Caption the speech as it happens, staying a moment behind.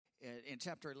in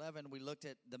chapter 11, we looked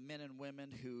at the men and women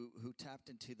who tapped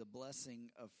into the blessing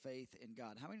of faith in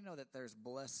God. How many know that there's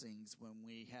blessings when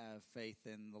we have faith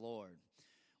in the Lord?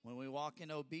 When we walk in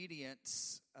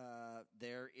obedience,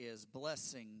 there is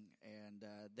blessing, and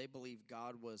they believe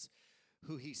God was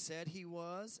who he said he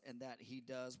was, and that he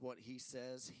does what he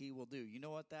says he will do. You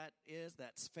know what that is?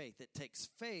 That's faith. It takes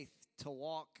faith to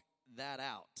walk that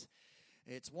out.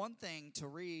 It's one thing to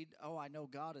read, oh, I know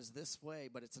God is this way,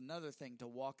 but it's another thing to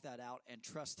walk that out and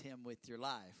trust him with your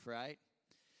life, right?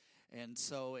 And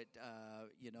so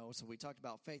so we talked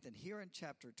about faith. And here in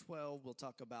chapter 12, we'll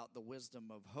talk about the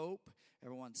wisdom of hope.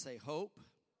 Everyone say hope.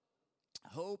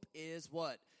 Hope is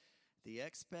what? The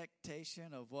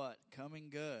expectation of what? Coming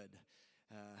good.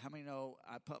 How many know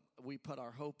we put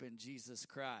our hope in Jesus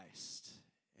Christ?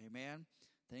 Amen.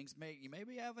 You may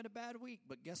be having a bad week,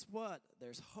 but guess what?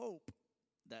 There's hope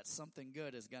that something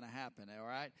good is going to happen. All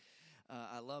right.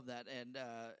 I love that, and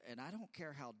I don't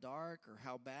care how dark or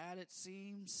how bad it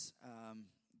seems.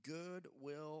 Good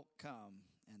will come,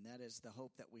 and that is the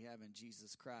hope that we have in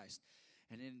Jesus Christ.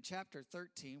 And in chapter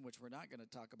 13, which we're not going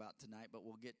to talk about tonight, but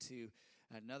we'll get to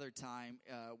another time,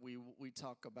 we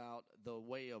talk about the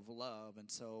way of love.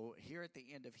 And so here at the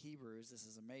end of Hebrews, this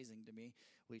is amazing to me,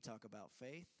 we talk about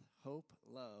faith, hope,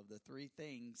 love, the three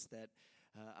things that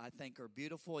I think are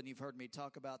beautiful. And you've heard me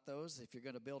talk about those. If you're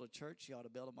going to build a church, you ought to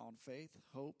build them on faith,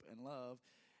 hope, and love.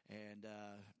 And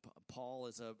Paul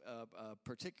is a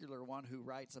particular one who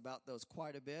writes about those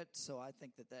quite a bit. So I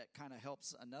think that kind of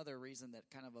helps. Another reason that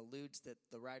kind of alludes that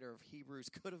the writer of Hebrews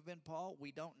could have been Paul.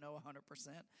 We don't know 100%,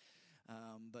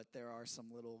 but there are some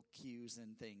little cues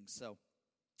and things. So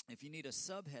if you need a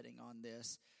subheading on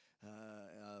this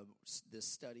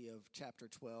study of chapter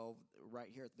 12 right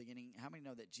here at the beginning, how many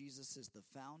know that Jesus is the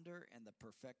founder and the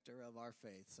perfecter of our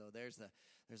faith? So there's a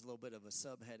little bit of a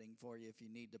subheading for you if you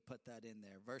need to put that in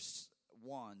there. Verse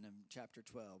 1 in chapter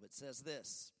 12, it says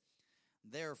this,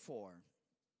 therefore.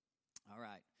 All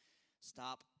right,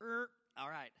 stop. All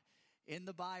right, in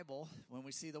the Bible, when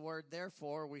we see the word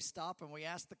therefore, we stop and we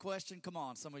ask the question. Come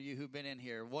on, some of you who've been in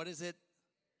here, what is it?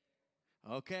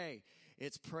 Okay,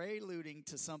 it's preluding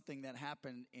to something that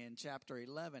happened in chapter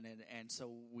 11. And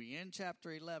so we in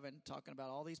chapter 11 talking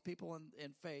about all these people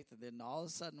in faith. And then all of a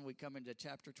sudden we come into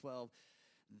chapter 12.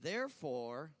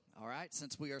 Therefore, all right,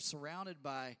 since we are surrounded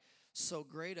by so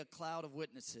great a cloud of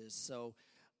witnesses. So,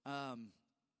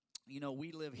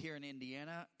 we live here in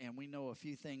Indiana and we know a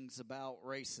few things about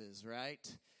races,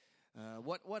 right?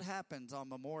 What happens on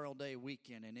Memorial Day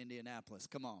weekend in Indianapolis?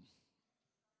 Come on.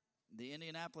 The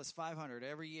Indianapolis 500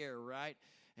 every year, right?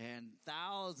 And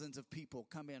thousands of people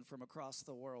come in from across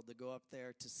the world to go up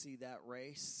there to see that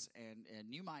race.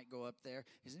 And you might go up there.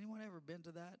 Has anyone ever been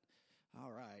to that? All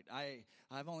right.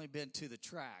 I've only been to the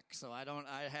track, so I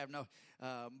have no,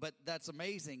 but that's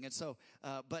amazing. And so,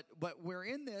 but we're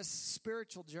in this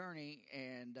spiritual journey,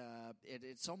 and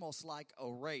it's almost like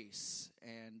a race.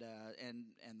 And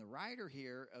the writer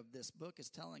here of this book is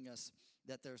telling us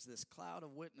that there's this cloud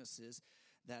of witnesses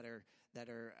that are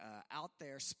out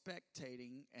there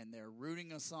spectating, and they're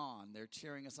rooting us on. They're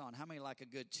cheering us on. How many like a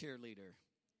good cheerleader?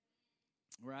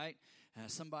 Right?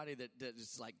 Somebody that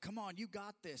is like, come on, you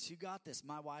got this, you got this.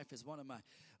 My wife is one of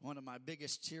my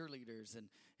biggest cheerleaders, and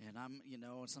I'm,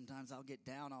 sometimes I'll get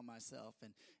down on myself,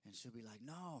 and she'll be like,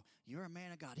 no, you're a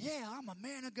man of God. Yeah, I'm a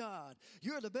man of God.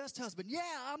 You're the best husband. Yeah,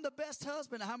 I'm the best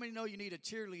husband. How many know you need a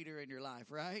cheerleader in your life,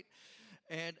 right?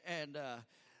 And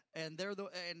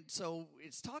so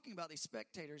it's talking about these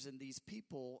spectators and these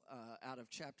people out of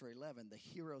chapter 11, the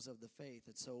heroes of the faith.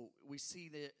 And so we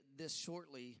see this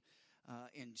shortly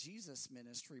in Jesus'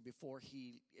 ministry before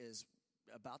he is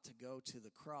about to go to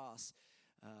the cross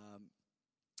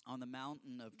on the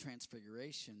mountain of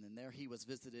transfiguration. And there he was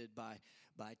visited by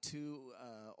two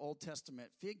Old Testament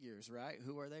figures, right?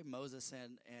 Who are they? Moses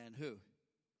and who?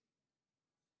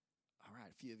 All right,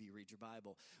 a few of you read your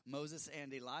Bible. Moses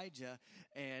and Elijah,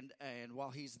 and while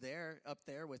he's up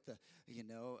there with the,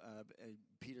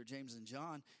 Peter, James, and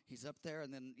John, he's up there,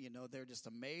 and then, they're just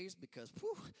amazed because,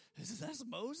 that's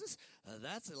Moses,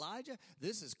 that's Elijah,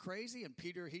 this is crazy. And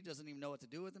Peter, he doesn't even know what to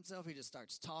do with himself. He just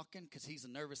starts talking because he's a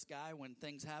nervous guy. When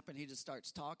things happen, he just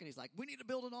starts talking. He's like, we need to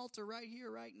build an altar right here,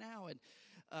 right now.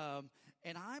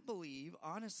 And I believe,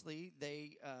 honestly,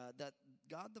 that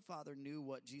God the Father knew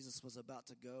what Jesus was about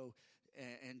to go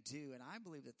and do, and I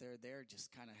believe that they're there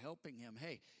just kind of helping him.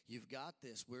 Hey, you've got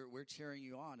this. We're cheering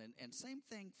you on, and same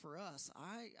thing for us.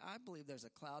 I believe there's a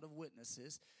cloud of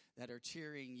witnesses that are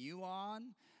cheering you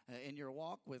on in your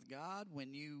walk with God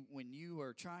when you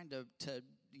are trying to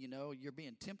you're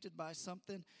being tempted by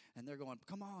something, and they're going,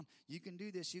 come on, you can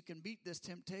do this. You can beat this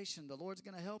temptation. The Lord's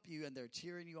going to help you, and they're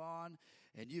cheering you on,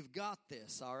 and you've got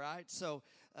this, all right? So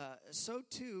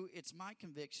too, it's my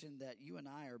conviction that you and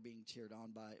I are being cheered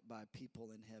on by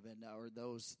people in heaven, or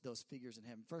those figures in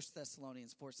heaven. 1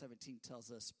 Thessalonians 4:17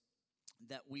 tells us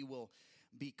that we will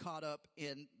be caught up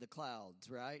in the clouds,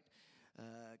 right?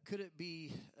 Could it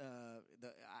be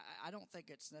I don't think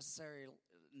it's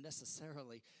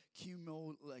necessarily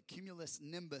cumulus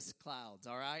nimbus clouds,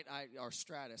 all right? Or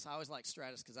stratus. I always like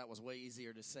stratus because that was way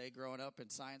easier to say growing up in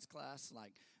science class.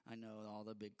 Like, I know all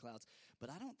the big clouds. But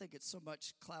I don't think it's so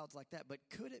much clouds like that. But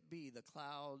could it be the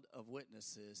cloud of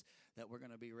witnesses that we're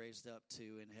going to be raised up to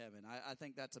in heaven? I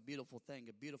think that's a beautiful thing,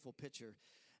 a beautiful picture.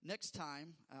 Next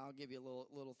time, I'll give you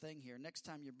a little thing here. Next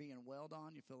time you're being wailed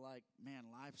on, you feel like, man,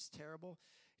 life's terrible.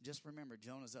 Just remember,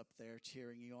 Jonah's up there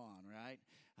cheering you on, right?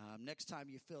 Next time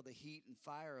you feel the heat and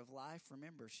fire of life,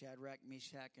 remember Shadrach,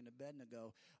 Meshach, and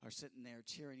Abednego are sitting there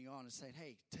cheering you on and saying,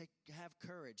 hey, have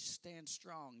courage, stand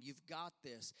strong. You've got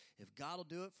this. If God will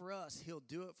do it for us, he'll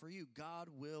do it for you. God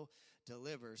will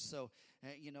deliver. So,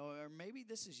 or maybe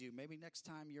this is you. Maybe next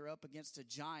time you're up against a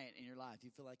giant in your life,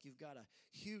 you feel like you've got a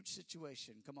huge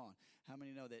situation. Come on. How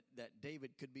many know that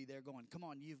David could be there going, come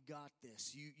on, you've got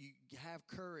this. You have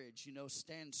courage,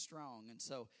 stand strong. And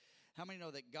so how many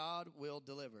know that God will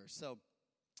deliver? So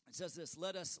it says this,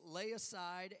 let us lay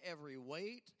aside every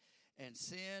weight and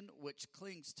sin which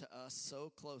clings to us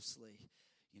so closely.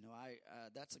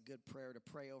 That's a good prayer to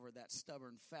pray over that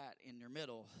stubborn fat in your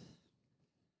middle.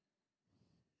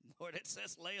 Lord, it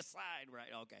says lay aside,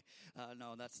 right? Okay.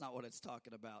 No, that's not what it's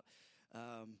talking about.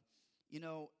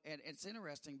 And it's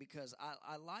interesting because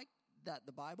I like that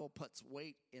the Bible puts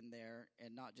weight in there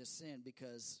and not just sin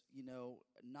because,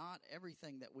 not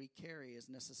everything that we carry is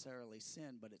necessarily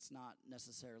sin, but it's not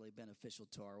necessarily beneficial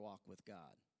to our walk with God.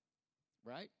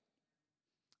 Right?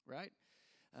 Right?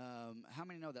 How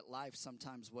many know that life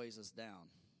sometimes weighs us down?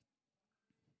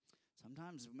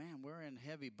 Sometimes, man, we're in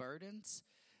heavy burdens,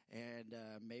 and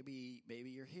maybe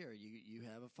you're here. You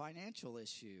have a financial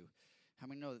issue. How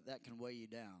many know that can weigh you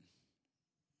down?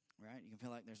 Right? You can feel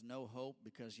like there's no hope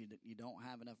because you don't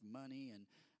have enough money and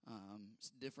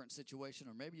different situation,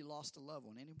 or maybe you lost a loved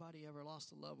one. Anybody ever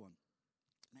lost a loved one?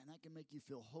 Man, that can make you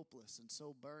feel hopeless and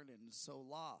so burdened and so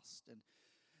lost.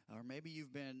 Or maybe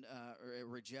you've been a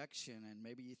rejection, and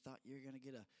maybe you thought you're going to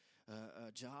get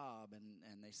a job,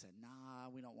 and they said, nah,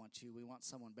 we don't want you. We want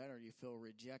someone better. You feel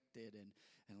rejected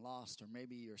and lost. Or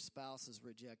maybe your spouse has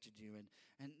rejected you.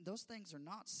 And those things are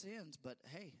not sins, but,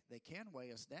 hey, they can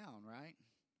weigh us down, right?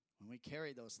 When we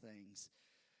carry those things.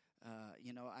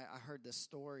 I heard this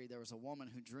story. There was a woman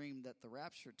who dreamed that the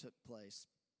rapture took place.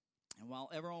 And while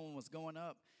everyone was going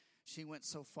up, she went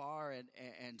so far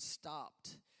and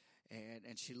stopped.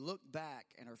 And she looked back,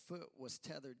 and her foot was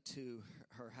tethered to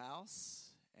her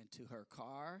house and to her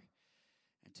car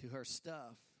and to her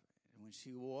stuff. And when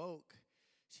she woke,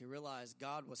 she realized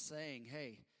God was saying,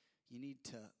 hey, you need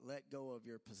to let go of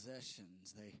your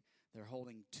possessions. You're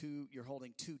holding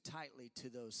too tightly to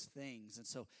those things. And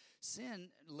so sin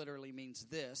literally means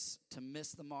this, to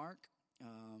miss the mark.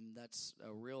 That's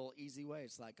a real easy way.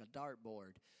 It's like a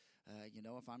dartboard.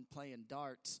 If I'm playing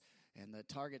darts and the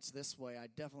target's this way, I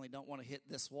definitely don't want to hit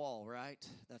this wall, right?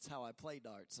 That's how I play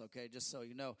darts, okay, just so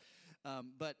you know.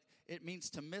 But it means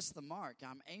to miss the mark.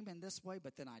 I'm aiming this way,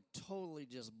 but then I totally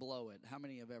just blow it. How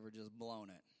many have ever just blown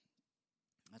it?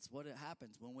 That's what it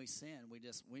happens when we sin.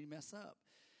 We mess up.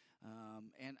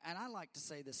 And I like to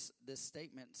say this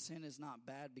statement, sin is not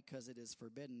bad because it is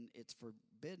forbidden. It's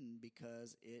forbidden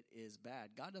because it is bad.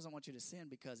 God doesn't want you to sin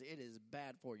because it is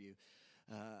bad for you.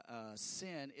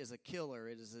 Sin is a killer.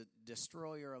 It is a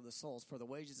destroyer of the souls. For the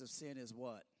wages of sin is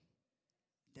what?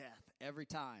 Death. Every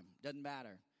time. Doesn't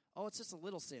matter. Oh, it's just a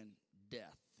little sin.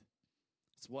 Death.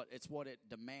 It's what it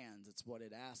demands. It's what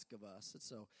it asks of us. And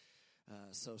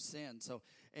so sin. So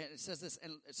and it says this,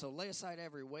 and so lay aside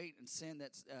every weight and sin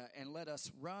that's and let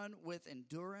us run with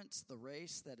endurance the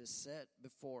race that is set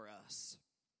before us.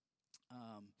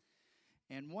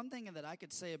 And one thing that I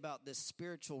could say about this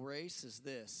spiritual race is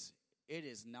this: it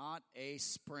is not a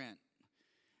sprint.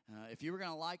 If you were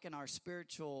going to liken our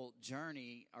spiritual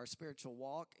journey, our spiritual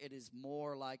walk, it is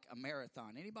more like a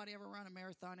marathon. Anybody ever run a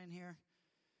marathon in here?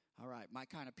 All right, my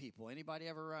kind of people. Anybody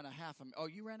ever run a half? Oh,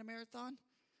 you ran a marathon?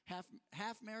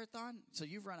 Half marathon? So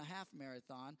you've run a half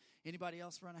marathon. Anybody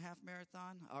else run a half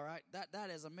marathon? All right, that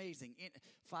is amazing.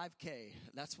 5K,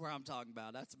 that's where I'm talking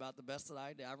about. That's about the best that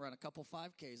I did. I've run a couple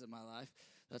 5Ks in my life.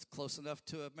 That's close enough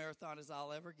to a marathon as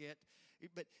I'll ever get.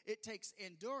 But it takes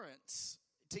endurance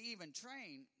to even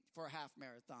train for a half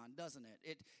marathon, doesn't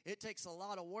it? It takes a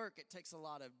lot of work. It takes a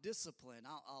lot of discipline.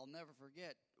 I'll never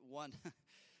forget one.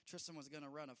 Tristan was going to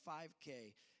run a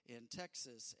 5K in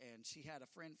Texas, and she had a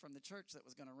friend from the church that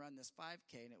was going to run this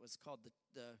 5K, and it was called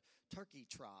the Turkey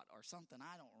Trot or something.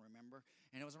 I don't remember.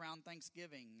 And it was around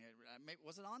Thanksgiving.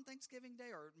 Was it on Thanksgiving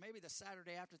Day or maybe the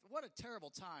Saturday after? What a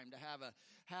terrible time to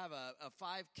have a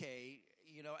 5K,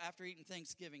 after eating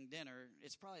Thanksgiving dinner.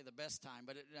 It's probably the best time,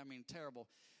 but terrible.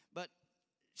 But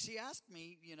she asked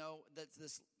me, that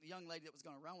this young lady that was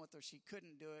going to run with her, she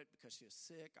couldn't do it because she was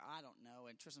sick. I don't know.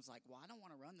 And Tristan was like, well, I don't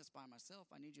want to run this by myself.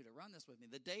 I need you to run this with me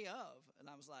the day of. And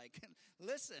I was like,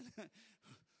 listen,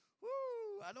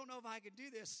 woo, I don't know if I could do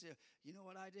this. You know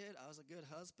what I did? I was a good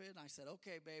husband. I said,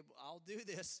 okay, babe, I'll do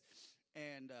this.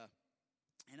 And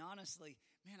honestly,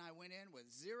 man, I went in with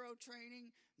zero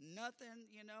training, nothing,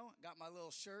 got my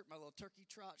little shirt, my little Turkey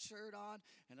Trot shirt on,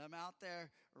 and I'm out there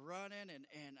running,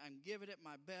 and I'm giving it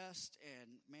my best,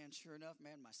 and man, sure enough,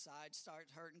 man, my side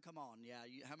starts hurting. Come on, yeah,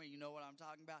 how many of you know what I'm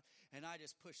talking about? And I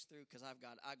just pushed through because I've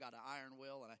got an iron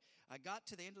will, and I got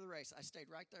to the end of the race. I stayed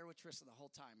right there with Tristan the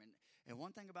whole time, and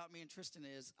one thing about me and Tristan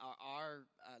is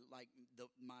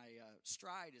my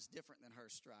stride is different than her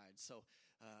stride, so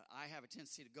I have a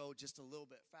tendency to go just a little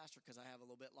bit faster because I have a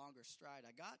little bit longer stride.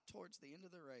 I got towards the end of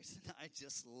the race, and I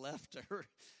just left her.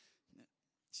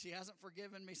 She hasn't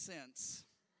forgiven me since.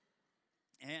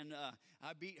 And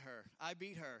I beat her.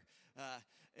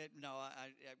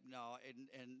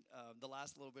 The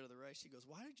last little bit of the race, she goes,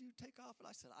 why did you take off? And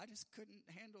I said, I just couldn't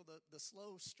handle the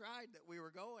slow stride that we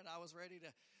were going. I was ready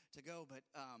to go.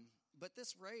 But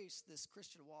this race, this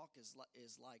Christian walk is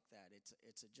like that.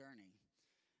 It's a journey.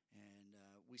 And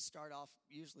we start off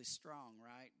usually strong,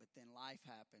 right? But then life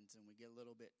happens and we get a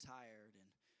little bit tired.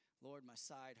 And Lord, my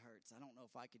side hurts. I don't know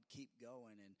if I could keep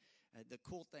going. And the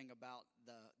cool thing about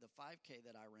the 5K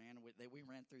that I ran, we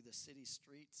ran through the city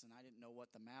streets, and I didn't know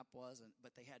what the map was.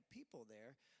 But they had people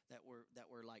there that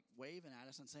were like waving at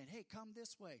us and saying, hey, come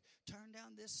this way, turn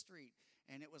down this street.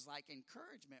 And it was like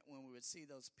encouragement when we would see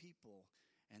those people.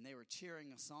 And they were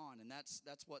cheering us on, and that's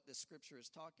what this scripture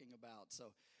is talking about.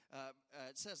 So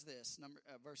it says this,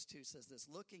 verse 2 says this,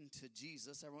 looking to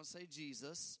Jesus, everyone say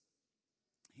Jesus.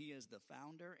 He is the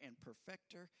founder and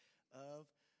perfecter of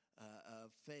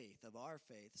faith, of our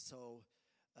faith. So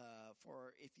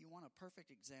for if you want a perfect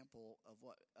example of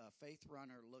what a faith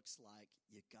runner looks like,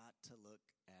 you got to look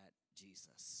at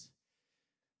Jesus.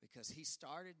 Because he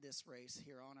started this race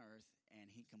here on earth,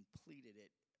 and he completed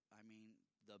it,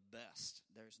 the best.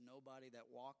 There's nobody that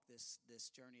walked this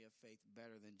journey of faith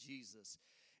better than Jesus.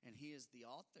 And he is the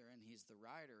author, and he's the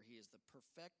writer. He is the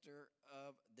perfecter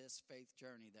of this faith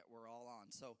journey that we're all on.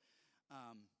 So,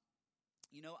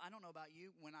 I don't know about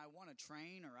you. When I want to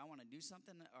train or I want to do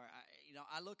something, or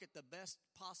I look at the best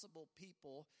possible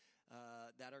people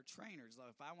that are trainers.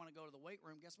 If I want to go to the weight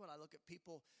room, guess what? I look at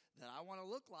people that I want to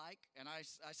look like, and I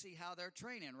see how they're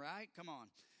training, right? Come on.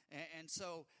 And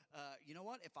so, you know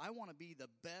what? If I want to be the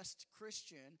best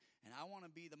Christian and I want to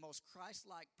be the most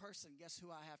Christ-like person, guess who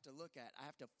I have to look at? I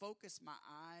have to focus my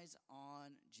eyes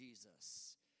on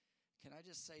Jesus. Can I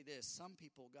just say this? Some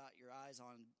people got your eyes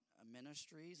on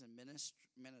ministries and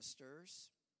ministers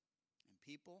and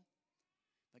people.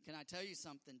 But can I tell you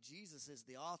something? Jesus is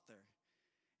the author.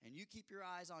 And you keep your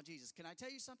eyes on Jesus. Can I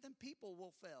tell you something? People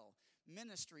will fail.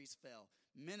 Ministries fail.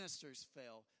 Ministers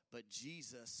fail. But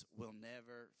Jesus will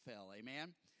never fail.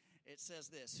 Amen? It says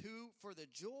this, who for the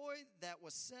joy that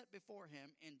was set before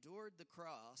him endured the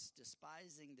cross,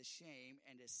 despising the shame,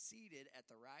 and is seated at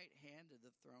the right hand of the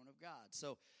throne of God.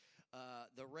 So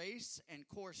the race and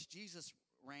course Jesus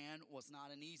ran was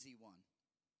not an easy one.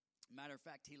 Matter of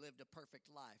fact, he lived a perfect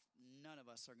life. None of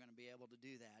us are going to be able to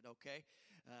do that, okay?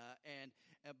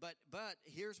 But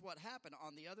here's what happened.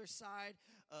 On the other side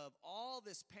of all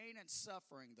this pain and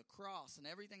suffering, the cross and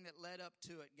everything that led up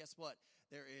to it, guess what?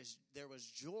 There was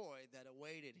joy that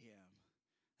awaited him.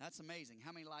 That's amazing.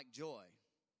 How many like joy?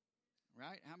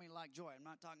 Right? How many like joy? I'm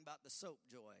not talking about the soap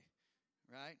joy,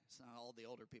 right? It's not all the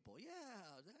older people.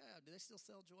 Yeah. Do they still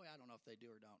sell joy? I don't know if they do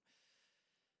or don't.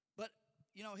 But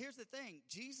here's the thing.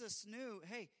 Jesus knew,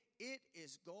 hey, it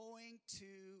is going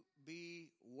to be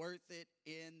worth it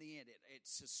in the end.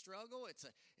 It's a struggle. It's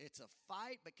a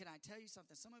fight. But can I tell you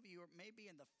something? Some of you are maybe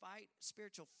in the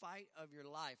spiritual fight of your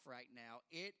life right now.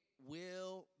 It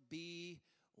will be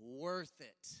worth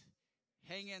it.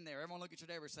 Hang in there. Everyone look at your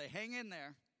neighbor and say, hang in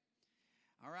there.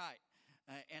 All right.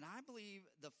 And I believe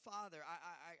the Father,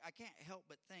 I can't help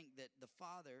but think that the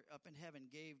Father up in heaven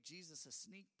gave Jesus a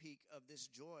sneak peek of this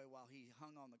joy while he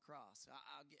hung on the cross.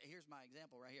 Here's my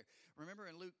example right here. Remember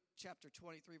in Luke chapter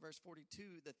 23, verse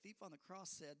 42, the thief on the cross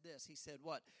said this. He said,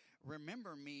 what?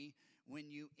 Remember me when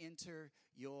you enter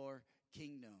your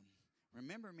kingdom.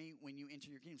 Remember me when you enter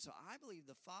your kingdom. So I believe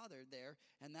the Father there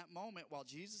in that moment while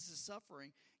Jesus is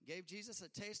suffering gave Jesus a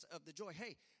taste of the joy.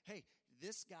 Hey,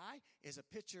 this guy is a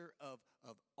picture of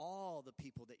all the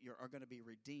people that are going to be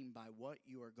redeemed by what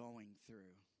you are going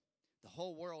through. The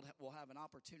whole world will have an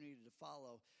opportunity to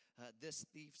follow this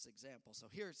thief's example. So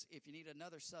here's, if you need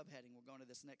another subheading, we're going to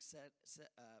this next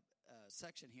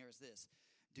section here is this.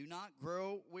 Do not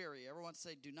grow weary. Everyone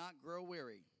say, do not grow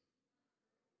weary.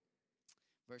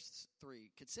 Verse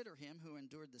 3, consider him who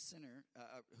endured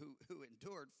who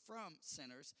endured from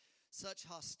sinners such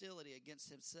hostility against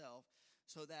himself,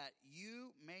 so that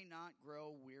you may not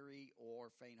grow weary or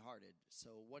faint-hearted. So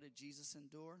what did Jesus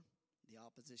endure? The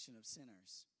opposition of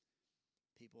sinners.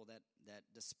 People that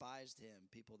despised him,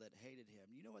 people that hated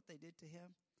him. You know what they did to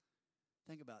him?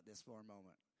 Think about this for a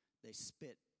moment. They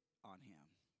spit on him.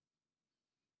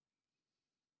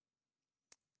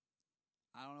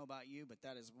 I don't know about you, but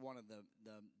that is one of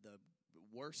the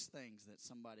worst things that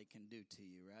somebody can do to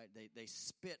you, right? They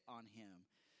spit on him.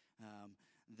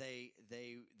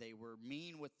 They were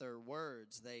mean with their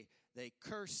words. They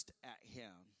cursed at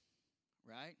him,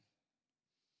 right?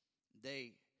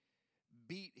 They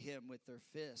beat him with their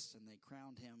fists, and they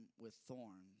crowned him with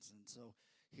thorns. And so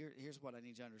here's what I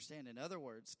need you to understand. In other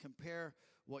words, compare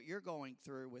what you're going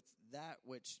through with that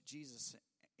which Jesus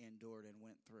endured and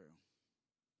went through.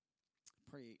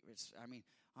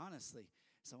 Honestly,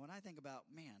 so when I think about,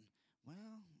 man,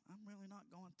 well, I'm really not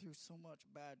going through so much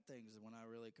bad things when I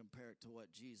really compare it to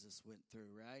what Jesus went through,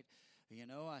 right? You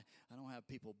know, I don't have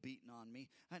people beating on me.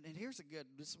 And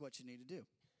this is what you need to do.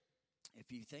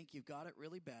 If you think you've got it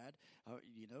really bad,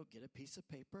 get a piece of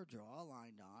paper, draw a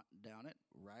line down it,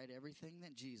 write everything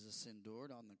that Jesus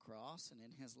endured on the cross and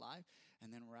in his life,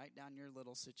 and then write down your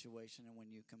little situation. And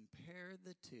when you compare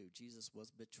the two, Jesus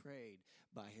was betrayed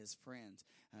by his friends.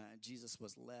 Jesus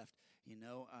was left.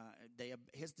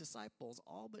 His disciples,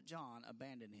 all but John,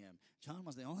 abandoned him. John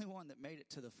was the only one that made it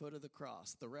to the foot of the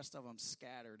cross. The rest of them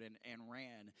scattered and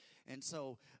ran. And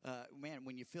so,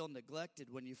 when you feel neglected,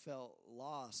 when you feel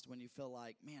lost, when you feel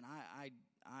like, man,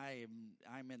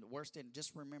 I'm in the worst end,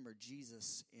 just remember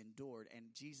Jesus endured, and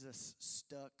Jesus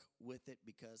stuck with it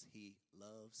because he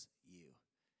loves you.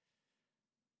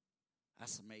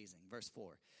 That's amazing. Verse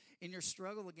 4. In your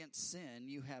struggle against sin,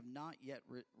 you have not yet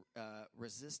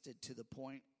resisted to the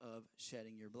point of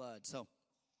shedding your blood. So,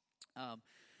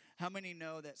 how many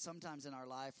know that sometimes in our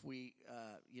life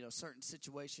certain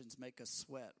situations make us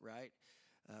sweat, right?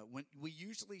 When we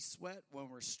usually sweat when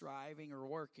we're striving or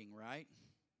working, right?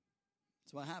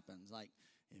 That's what happens. Like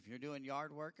if you're doing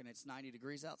yard work and it's 90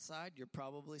 degrees outside, you're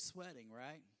probably sweating,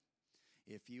 right?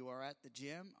 If you are at the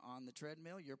gym on the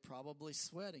treadmill, you're probably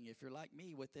sweating. If you're like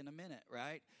me, within a minute,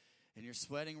 right? And you're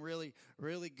sweating really,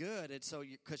 really good. And so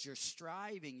because you're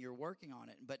striving, you're working on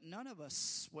it. But none of us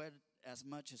sweat as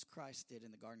much as Christ did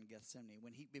in the Garden of Gethsemane.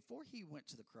 Before he went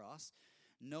to the cross,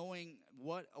 knowing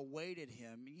what awaited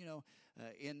him,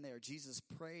 in there, Jesus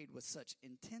prayed with such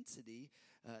intensity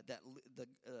that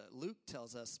Luke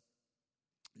tells us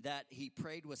that he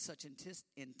prayed with such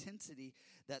intensity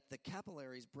that the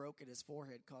capillaries broke at his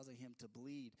forehead, causing him to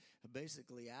bleed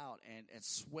basically out and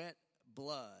sweat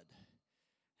blood.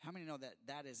 How many know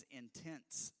that is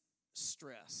intense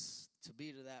stress to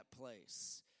be to that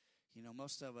place?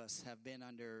 Most of us have been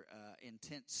under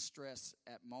intense stress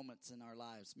at moments in our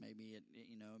lives. Maybe it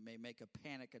may make a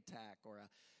panic attack, or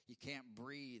you can't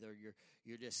breathe, or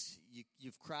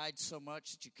you've cried so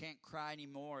much that you can't cry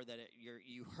anymore, that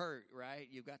you hurt, right?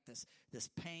 You've got this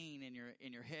pain in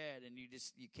your head, and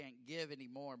you can't give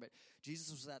anymore. But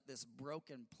Jesus was at this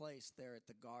broken place there at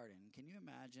the garden. Can you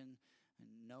imagine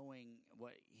knowing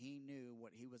what he knew,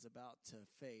 what he was about to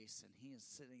face, and he is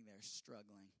sitting there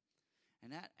struggling?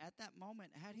 And at that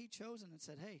moment, had he chosen and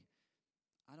said, "Hey,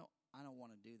 I don't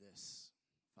want to do this,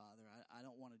 Father. I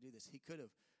don't want to do this." He could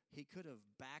have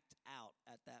backed out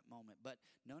at that moment. But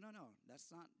no.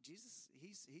 That's not Jesus.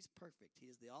 He's perfect. He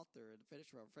is the author and the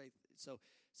finisher of our faith. So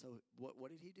what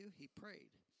did he do? He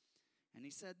prayed. And he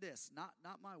said this,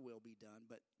 not my will be done,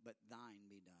 but thine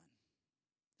be done.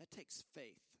 That takes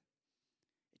faith.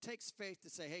 It takes faith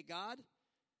to say, "Hey, God,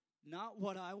 not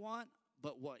what I want,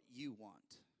 but what you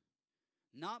want.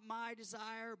 Not my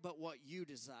desire, but what you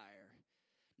desire.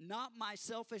 Not my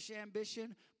selfish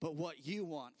ambition, but what you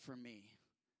want from me."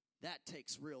 That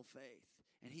takes real faith.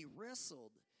 And he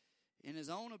wrestled in his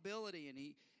own ability, and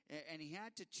he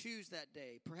had to choose that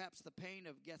day. Perhaps the pain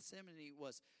of Gethsemane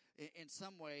was in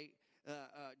some way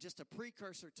just a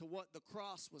precursor to what the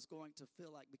cross was going to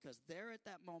feel like, because there at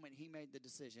that moment he made the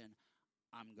decision,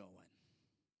 I'm going.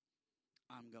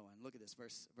 Look at this,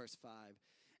 verse 5.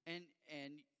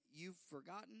 And you've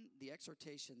forgotten the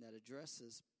exhortation that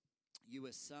addresses you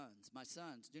as sons. My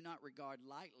sons, do not regard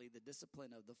lightly the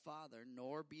discipline of the Father,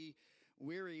 nor be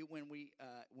weary when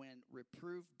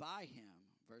reproved by him.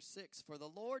 Verse 6, for the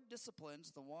Lord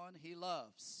disciplines the one he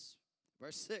loves.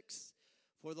 Verse 6,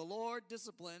 for the Lord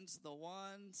disciplines the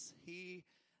ones he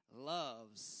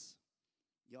loves.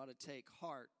 You ought to take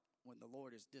heart when the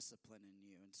Lord is disciplining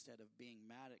you. Instead of being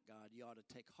mad at God, you ought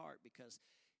to take heart because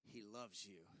he loves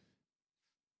you.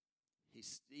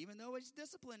 Even though he's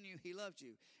disciplining you, he loves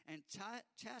you and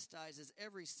chastises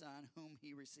every son whom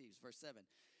he receives. Verse 7,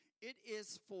 it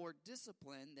is for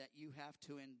discipline that you have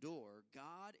to endure.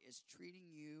 God is treating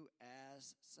you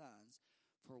as sons.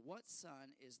 For what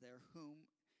son is there whom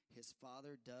his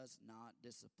father does not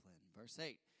discipline? Verse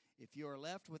 8, if you are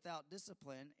left without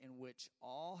discipline in which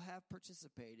all have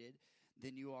participated,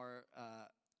 then you are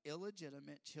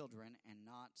illegitimate children and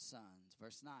not sons.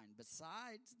 Verse 9,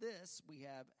 besides this, we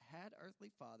have had earthly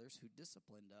fathers who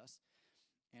disciplined us,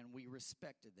 and we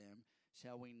respected them.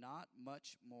 Shall we not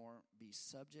much more be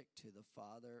subject to the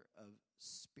Father of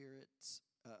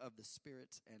the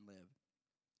spirits and live?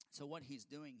 So what he's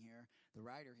doing here, the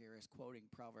writer here is quoting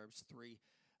Proverbs 3,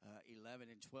 11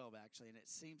 and 12 actually, and it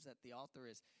seems that the author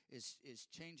is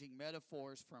changing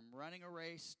metaphors from running a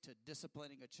race to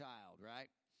disciplining a child, right?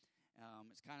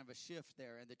 It's kind of a shift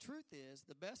there. And the truth is,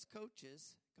 the best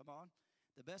coaches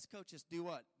do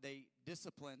what? They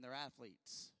discipline their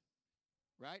athletes,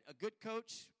 right? A good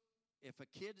coach, if a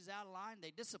kid is out of line, they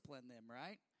discipline them,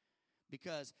 right?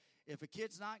 Because if a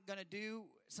kid's not going to do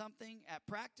something at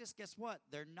practice, guess what?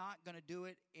 They're not going to do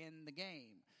it in the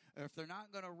game. Or if they're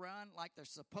not going to run like they're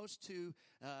supposed to,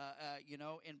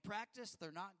 in practice,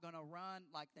 they're not going to run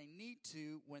like they need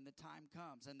to when the time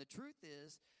comes. And the truth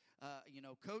is,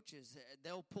 coaches,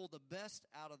 they'll pull the best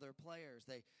out of their players.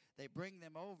 They bring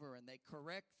them over and they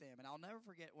correct them. And I'll never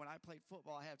forget when I played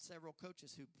football, I had several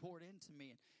coaches who poured into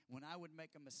me. And when I would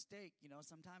make a mistake,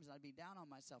 sometimes I'd be down on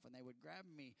myself and they would grab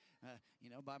me,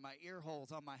 by my ear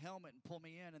holes on my helmet and pull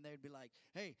me in. And they'd be like,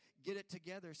 hey, get it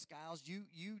together, Skiles.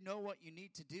 You know what you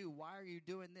need to do. Why are you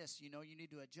doing this? You need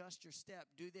to adjust your step.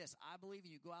 Do this. I believe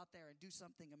in you. Go out there and do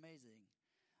something amazing.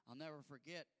 I'll never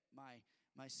forget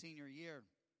my senior year.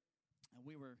 And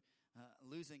we were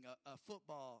losing a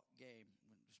football game.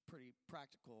 It was pretty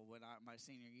practical my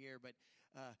senior year, but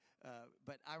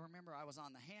I remember I was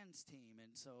on the hands team,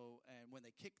 and when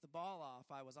they kicked the ball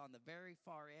off, I was on the very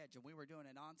far edge, and we were doing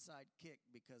an onside kick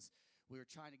because we were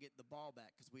trying to get the ball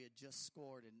back because we had just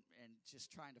scored and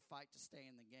just trying to fight to stay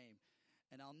in the game.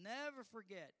 And I'll never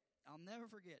forget.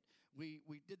 We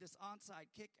did this onside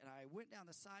kick, and I went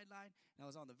down the sideline, and I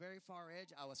was on the very far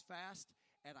edge. I was fast,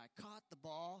 and I caught the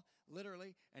ball,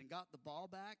 literally, and got the ball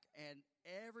back, and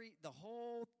the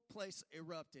whole place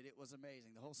erupted. It was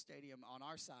amazing. The whole stadium on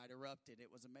our side erupted. It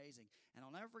was amazing. And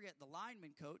I'll never forget the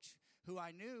lineman coach, who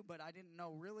I knew, but I didn't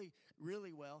know really,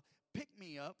 really well, picked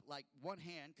me up like one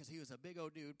hand, because he was a big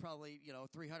old dude, probably,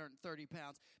 330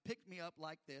 pounds, picked me up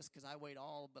like this, because I weighed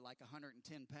all but like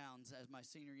 110 pounds as my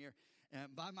senior year,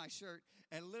 and by my shirt,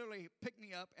 and literally picked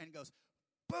me up and goes,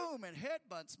 boom, and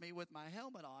headbutts me with my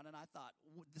helmet on. And I thought,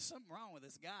 there's something wrong with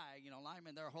this guy.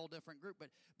 Linemen, they're a whole different group.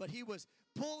 But he was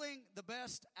pulling the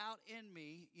best out in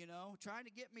me, trying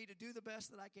to get me to do the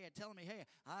best that I can, telling me, hey,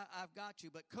 I've got you.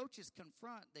 But coaches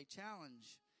confront, they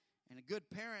challenge. And a good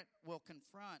parent will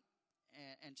confront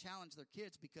and challenge their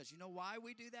kids, because you know why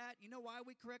we do that? You know why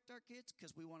we correct our kids?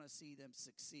 Because we want to see them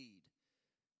succeed.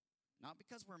 Not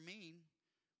because we're mean.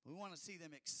 We want to see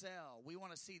them excel. We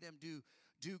want to see them do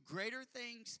greater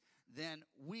things than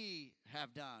we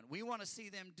have done. We want to see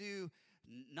them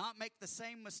not make the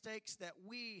same mistakes that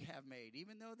we have made,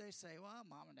 even though they say, well,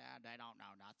 mom and dad, they don't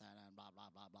know nothing, and blah, blah,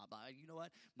 blah, blah, blah. You know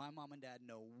what? My mom and dad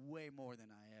know way more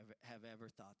than I have ever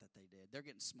thought that they did. They're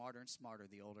getting smarter and smarter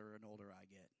the older and older I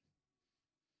get.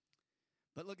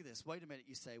 But look at this. Wait a minute.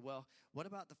 You say, well, what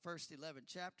about the first 11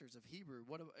 chapters of Hebrew?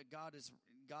 What about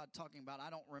God talking about? I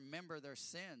don't remember their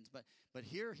sins, but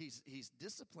here he's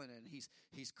disciplining.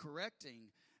 He's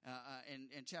correcting.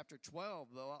 In chapter 12,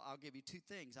 though, I'll give you two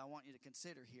things I want you to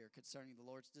consider here concerning the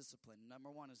Lord's discipline. Number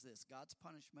one is this: God's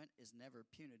punishment is never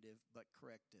punitive but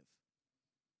corrective.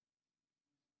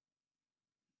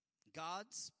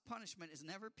 God's punishment is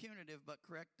never punitive but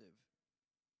corrective.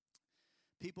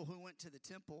 People who went to the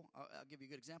temple, I'll give you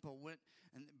a good example, went,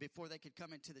 and before they could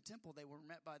come into the temple, they were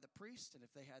met by the priest, and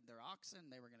if they had their oxen,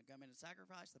 they were going to come in and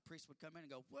sacrifice. The priest would come in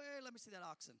and go, wait, let me see that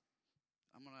oxen.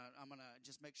 I'm gonna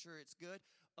just make sure it's good.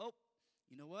 Oh,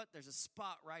 you know what? There's a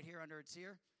spot right here under its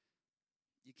ear.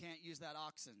 You can't use that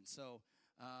oxen. So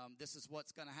this is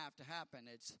what's going to happen.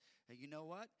 It's, you know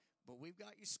what? But we've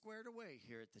got you squared away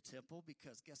here at the temple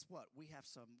because guess what? We have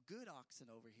some good oxen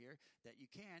over here that you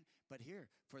can. But here,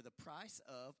 for the price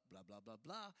of blah, blah, blah,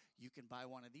 blah, you can buy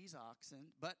one of these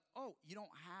oxen. But, you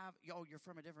don't have, you're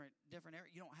from a different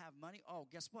area. You don't have money. Oh,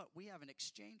 guess what? We have an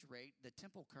exchange rate, the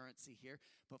temple currency here.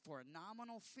 But for a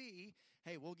nominal fee,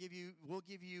 hey, we'll give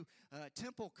you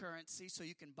temple currency so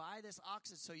you can buy this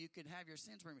oxen so you can have your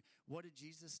sins removed. What did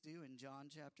Jesus do in John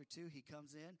chapter 2? He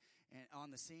comes in and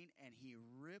on the scene and he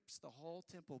rips the whole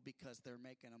temple because they're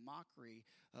making a mockery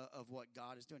of what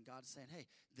God is doing. God is saying, hey,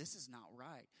 this is not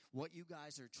right. What you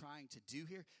guys are trying to do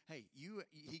here, hey,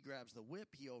 he grabs the whip,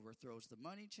 he overthrows the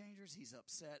money changers, he's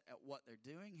upset at what they're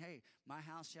doing. Hey, my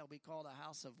house shall be called a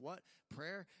house of what?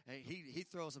 Prayer. Hey, he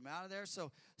throws them out of there.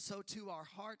 So too our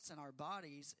hearts and our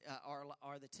bodies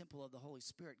are the temple of the Holy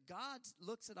Spirit. God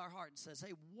looks at our heart and says,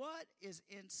 hey, what is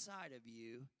inside of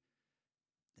you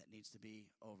that needs to be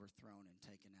overthrown and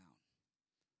taken out?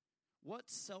 What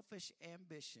selfish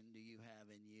ambition do you have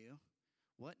in you?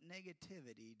 What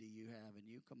negativity do you have in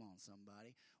you? Come on,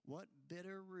 somebody. What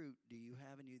bitter root do you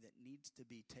have in you that needs to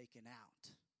be taken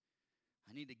out?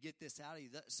 I need to get this out of you.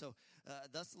 So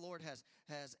thus the Lord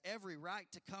has every right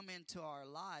to come into our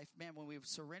life, man, when we've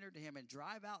surrendered to him and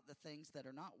drive out the things that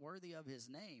are not worthy of his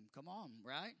name. Come on,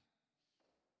 right?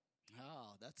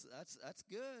 Oh, that's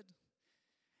good.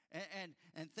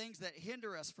 And things that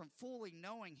hinder us from fully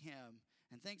knowing him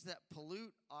and things that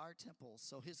pollute our temples.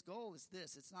 So his goal is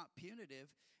this. It's not punitive.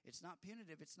 It's not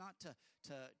to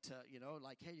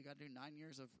like, hey, you got to do 9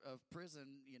 years of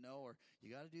prison, or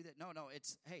you got to do that. No,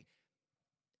 it's, hey,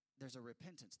 there's a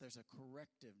repentance. There's a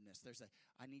correctiveness.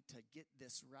 I need to get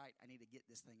this right. I need to get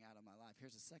this thing out of my life.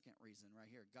 Here's a second reason right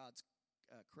here. God's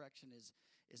correction is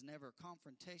never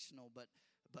confrontational, but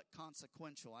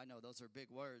consequential. I know those are big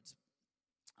words.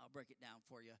 I'll break it down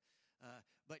for you.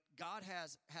 But God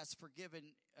has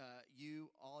forgiven you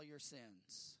all your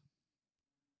sins.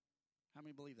 How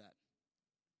many believe that?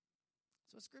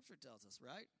 That's what Scripture tells us,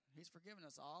 right? He's forgiven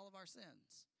us all of our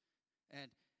sins.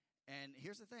 And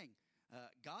here's the thing.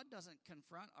 God doesn't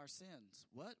confront our sins.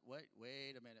 What?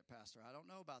 Wait a minute, Pastor. I don't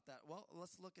know about that. Well,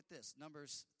 let's look at this.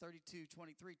 Numbers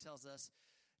 32:23 tells us,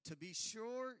 to be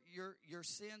sure your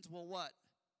sins will what?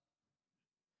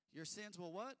 Your sins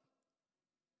will what?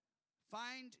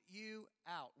 Find you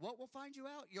out. What will find you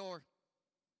out?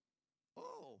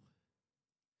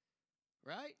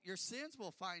 Right? Your sins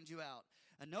will find you out.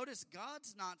 And notice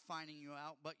God's not finding you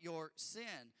out, but your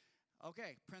sin.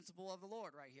 Okay, principle of the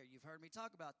Lord right here. You've heard me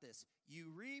talk about this.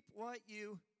 You reap what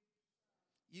you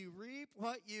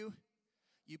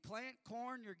plant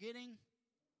corn, you're getting,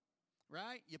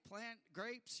 right? You plant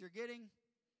grapes, you're getting,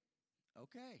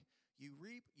 okay. You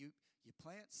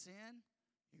plant sin,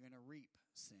 you're going to reap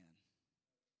sin.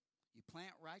 You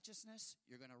plant righteousness,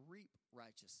 you're going to reap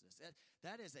righteousness.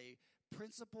 That is a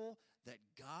principle that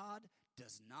God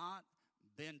does not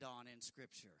bend on in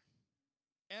Scripture.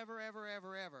 Ever, ever,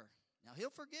 ever, ever. Now, he'll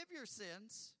forgive your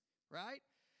sins, right?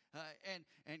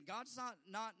 And God's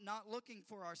not looking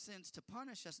for our sins to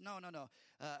punish us. No.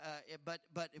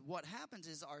 But what happens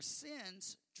is our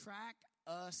sins track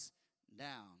us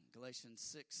down. Galatians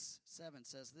 6:7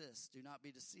 says this, do not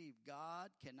be deceived.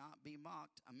 God cannot be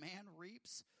mocked. A man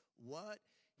reaps what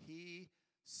he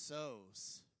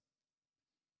sows.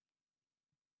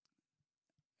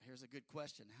 Here's a good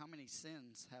question. How many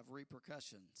sins have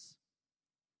repercussions?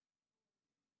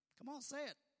 Come on, say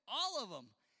it. All of them.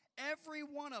 Every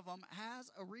one of them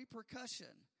has a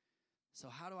repercussion. So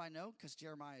how do I know? Because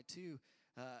Jeremiah 2,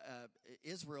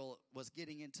 Israel was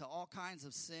getting into all kinds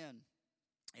of sin.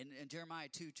 And Jeremiah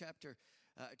 2, chapter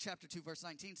 2, verse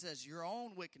 19 says, your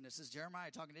own wickedness, this is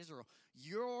Jeremiah talking to Israel,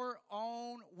 your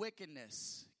own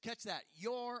wickedness, catch that,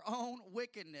 your own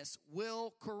wickedness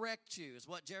will correct you, is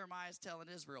what Jeremiah is telling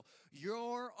Israel.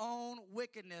 Your own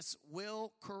wickedness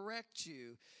will correct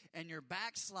you, and your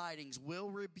backslidings will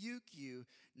rebuke you.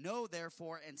 Know,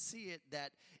 therefore, and see it,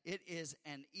 that it is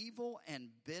an evil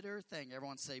and bitter thing.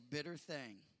 Everyone say, bitter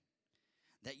thing.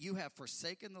 That you have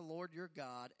forsaken the Lord your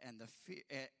God, and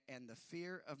the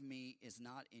fear of me is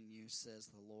not in you, says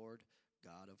the Lord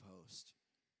God of hosts.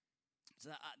 So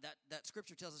that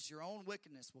scripture tells us your own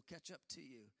wickedness will catch up to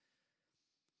you.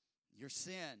 Your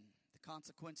sin, the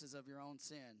consequences of your own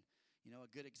sin. You know,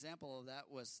 a good example of that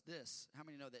was this. How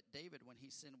many know that David, when he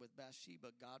sinned with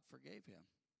Bathsheba, God forgave him?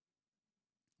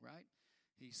 Right?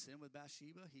 He sinned with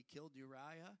Bathsheba. He killed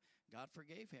Uriah. God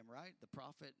forgave him, right? The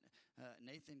prophet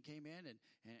Nathan came in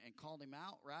and called him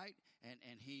out, right?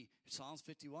 And he, Psalms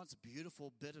 51, it's a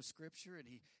beautiful bit of scripture, and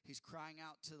he's crying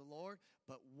out to the Lord.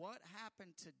 But what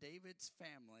happened to David's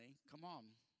family? Come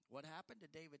on. What happened to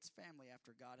David's family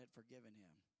after God had forgiven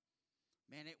him?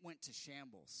 Man, it went to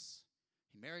shambles.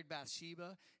 He married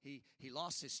Bathsheba. He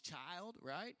lost his child,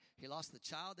 right? He lost the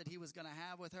child that he was going to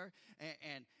have with her.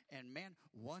 And man,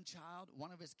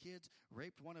 one of his kids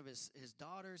raped one of his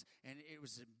daughters, and it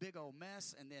was a big old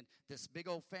mess. And then this big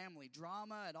old family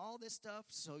drama and all this stuff.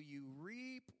 So you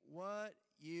reap what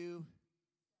you...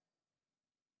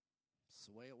 It's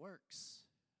the way it works.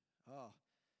 Oh,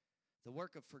 the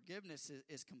work of forgiveness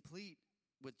is complete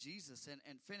with Jesus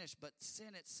and finished, but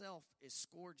sin itself is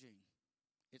scourging.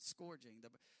 It's scourging.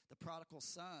 The prodigal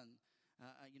son,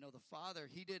 the father,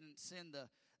 he didn't send the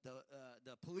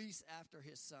police after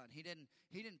his son. He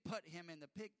didn't put him in the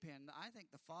pig pen. I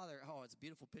think the father, it's a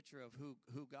beautiful picture of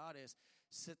who God is,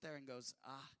 sit there and goes,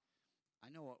 I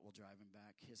know what will drive him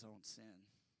back, his own sin.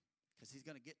 Because he's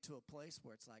going to get to a place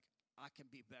where it's like, I can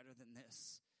be better than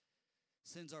this.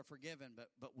 Sins are forgiven,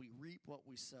 but we reap what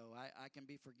we sow. I can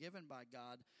be forgiven by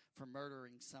God for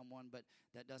murdering someone, but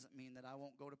that doesn't mean that I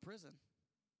won't go to prison.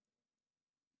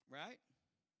 Right?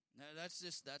 Now, that's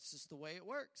just the way it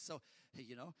works. So,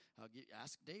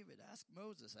 ask David, ask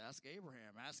Moses, ask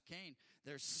Abraham, ask Cain.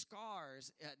 There's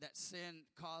scars that sin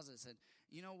causes. And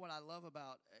you know what I love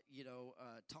about,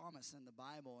 Thomas in the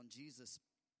Bible and Jesus,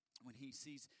 when he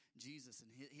sees Jesus and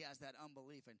he has that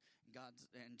unbelief,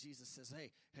 and Jesus says,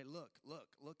 hey,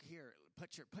 look here,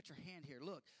 put your hand here,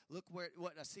 look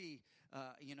what I see,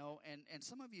 and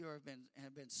some of you have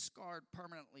been scarred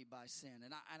permanently by sin,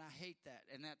 and I hate that,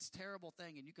 and that's a terrible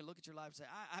thing. And you can look at your life and say,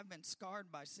 I've been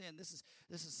scarred by sin. This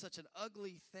is such an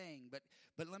ugly thing, but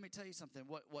let me tell you something.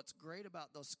 What's great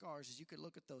about those scars is you can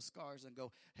look at those scars and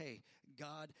go, hey,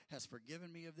 God has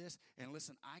forgiven me of this, and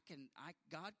listen,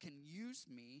 God can use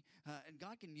me, and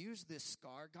God can use this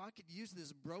scar. God could use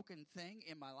this broken thing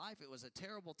in my life. It was a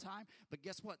terrible time, but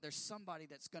guess what? There's somebody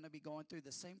that's going to be going through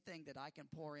the same thing that I can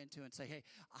pour into and say, hey,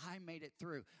 I made it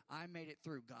through. I made it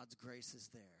through. God's grace is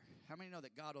there. How many know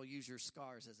that God will use your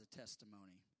scars as a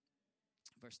testimony?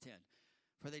 Verse 10,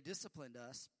 for they disciplined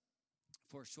us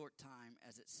for a short time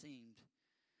as it seemed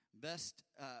best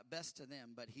to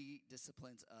them, but he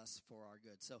disciplines us for our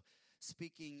good. So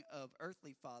speaking of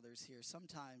earthly fathers here,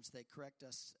 sometimes they correct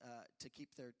us to keep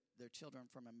their children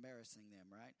from embarrassing them,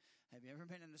 right? Have you ever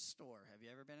been in a store? Have you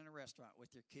ever been in a restaurant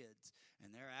with your kids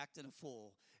and they're acting a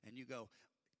fool and you go,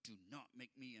 do not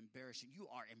make me embarrassing. You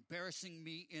are embarrassing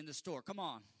me in the store. Come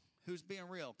on. Who's being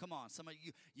real? Come on. Some of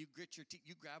you grit your teeth.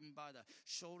 You grab them by the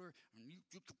shoulder and you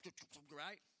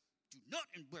right? Do not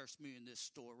embarrass me in this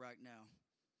store right now.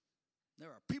 There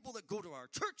are people that go to our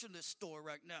church in this store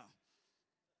right now.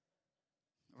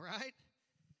 Right?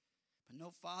 But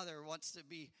no father wants to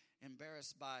be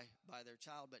embarrassed by their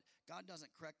child. But God doesn't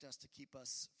correct us to keep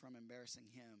us from embarrassing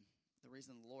him. The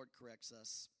reason the Lord corrects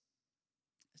us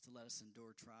is to let us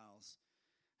endure trials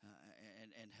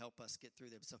and help us get through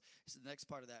them. So the next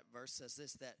part of that verse says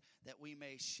this, that we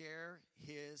may share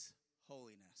his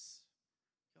holiness.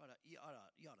 You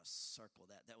ought to circle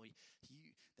that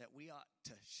we ought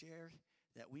to share,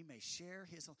 that we may share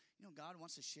his. God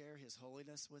wants to share his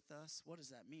holiness with us. What does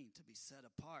that mean? To be set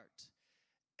apart.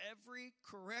 Every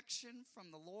correction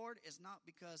from the Lord is not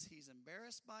because he's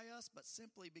embarrassed by us, but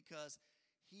simply because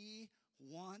he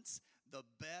wants the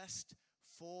best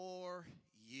for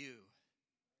you.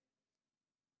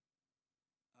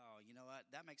 Oh, you know what?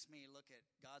 That makes me look at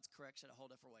God's correction a whole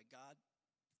different way. God,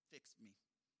 fix me.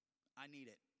 I need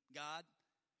it. God,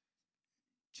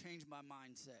 change my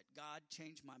mindset. God,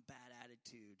 change my bad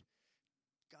attitude.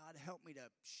 God, help me to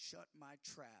shut my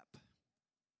trap.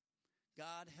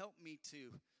 God, help me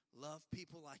to love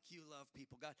people like you love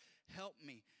people. God, help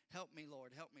me,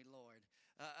 Lord, help me, Lord.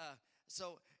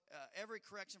 So every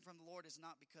correction from the Lord is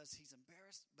not because he's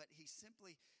embarrassed, but he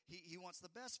simply, he wants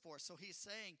the best for us. So he's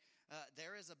saying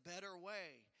there is a better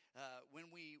way.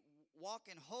 When we walk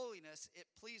in holiness, it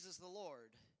pleases the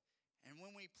Lord. And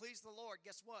when we please the Lord,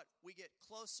 guess what? We get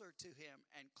closer to him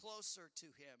and closer to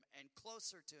him and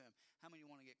closer to him. How many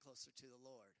want to get closer to the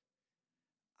Lord?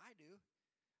 I do.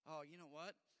 Oh, you know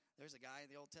what? There's a guy in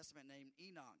the Old Testament named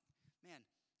Enoch. Man,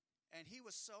 and he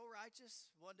was so righteous.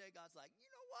 One day God's like,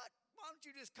 you know what? Why don't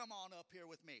you just come on up here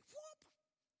with me? Whoop!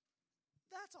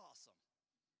 That's awesome.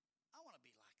 I want to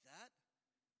be like that.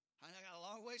 I got a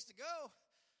long ways to go.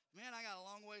 Man, I got a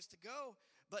long ways to go.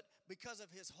 But because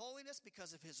of his holiness,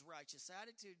 because of his righteous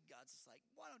attitude, God's just like,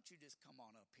 why don't you just come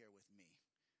on up here with me?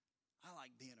 I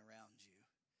like being around you.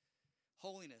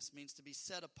 Holiness means to be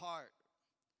set apart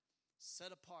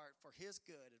for his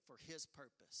good and for his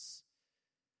purpose.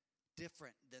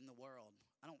 Different than the world.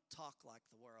 I don't talk like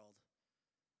the world.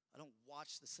 I don't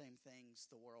watch the same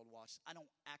things the world watches. I don't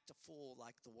act a fool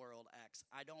like the world acts.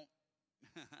 I don't.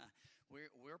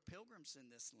 We're pilgrims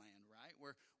in this land, right?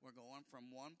 We're going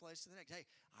from one place to the next. Hey,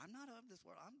 I'm not of this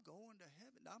world. I'm going to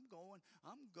heaven. I'm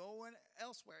going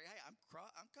elsewhere. Hey,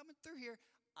 I'm coming through here.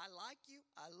 I like you.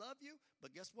 I love you.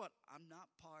 But guess what? I'm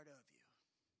not part of you.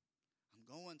 I'm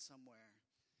going somewhere.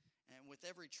 And with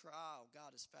every trial,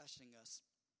 God is fashioning us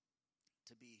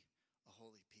to be a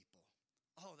holy people.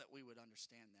 Oh, that we would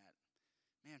understand that.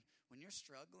 Man, when you're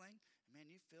struggling, man,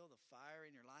 you feel the fire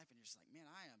in your life and you're just like, man,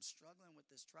 I am struggling with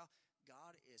this trial.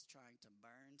 God is trying to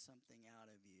burn something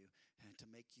out of you and to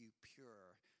make you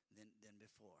purer than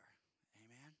before.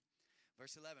 Amen.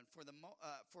 Verse 11, for the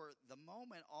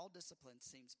moment, all discipline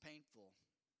seems painful.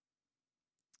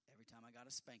 Every time I got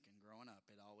a spanking growing up,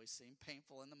 it always seemed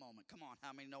painful in the moment. Come on,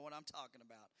 how many know what I'm talking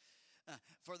about?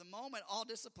 For the moment, all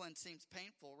discipline seems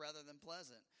painful rather than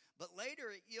pleasant. But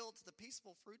later it yields the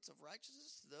peaceful fruits of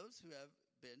righteousness to those who have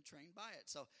been trained by it.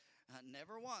 So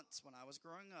never once when I was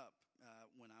growing up,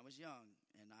 when I was young,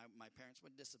 and my parents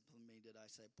would discipline me, did I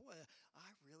say, boy, I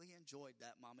really enjoyed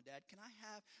that, Mom and Dad. Can I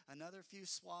have another few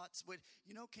swats?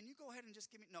 Can you go ahead and just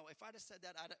give me? No, if I'd have said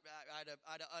that, I'd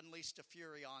have unleashed a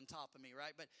fury on top of me,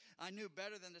 right? But I knew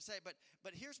better than to say. But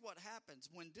here's what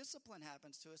happens. When discipline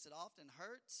happens to us, it often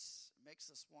hurts. It makes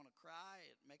us want to cry.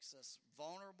 It makes us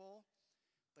vulnerable.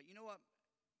 But you know what?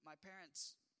 My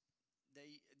parents,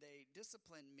 they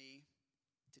disciplined me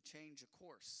to change a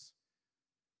course,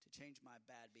 to change my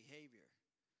bad behavior,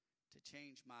 to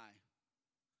change my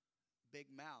big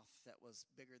mouth that was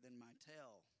bigger than my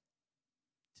tail,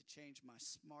 to change my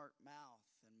smart mouth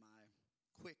and my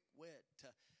quick wit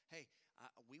to, hey,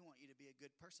 we want you to be a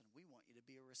good person. We want you to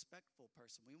be a respectful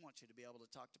person. We want you to be able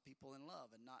to talk to people in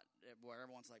love and not where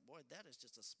everyone's like, boy, that is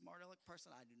just a smart aleck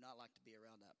person. I do not like to be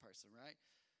around that person, right?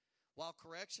 While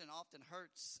correction often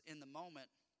hurts in the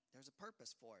moment, there's a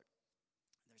purpose for it.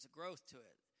 There's a growth to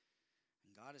it.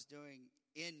 And God is doing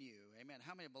in you. Amen.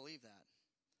 How many believe that?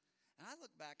 And I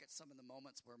look back at some of the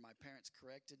moments where my parents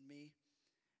corrected me.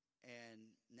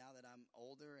 And now that I'm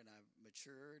older and I've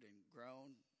matured and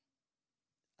grown,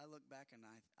 I look back and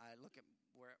I look at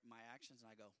where my actions and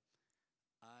I go,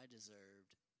 I deserved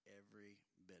every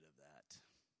bit of that.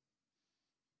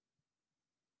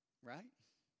 Right?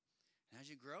 And as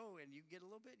you grow and you get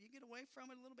away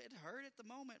from it a little bit. It hurt at the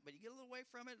moment, but you get a little away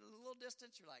from it, a little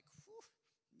distance, you're like, whew,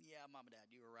 yeah, Mom and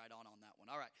Dad, you were right on that one.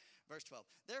 All right, verse 12.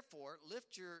 Therefore,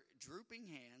 lift your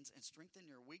drooping hands and strengthen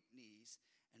your weak knees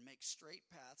and make straight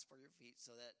paths for your feet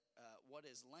so that what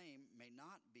is lame may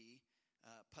not be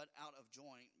put out of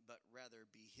joint, but rather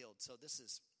be healed. So this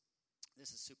is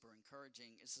super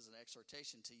encouraging. This is an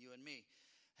exhortation to you and me.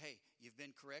 Hey, you've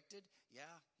been corrected.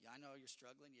 Yeah, I know you're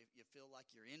struggling. You feel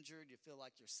like you're injured. You feel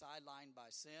like you're sidelined by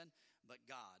sin. But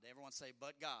God, everyone say,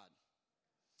 but God.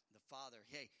 The Father,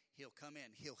 hey, he'll come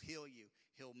in. He'll heal you.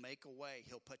 He'll make a way.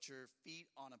 He'll put your feet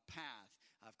on a path.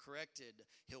 I've corrected.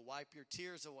 He'll wipe your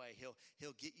tears away.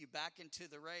 He'll get you back into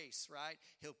the race, right?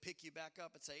 He'll pick you back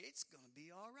up and say, it's going to be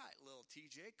all right, little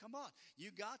TJ. Come on. You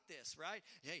got this, right?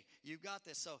 Hey, you got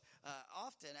this. So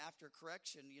often after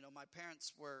correction, my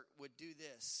parents would do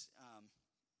this.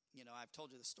 I've told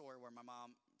you the story where my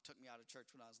mom took me out of church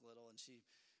when I was little, and she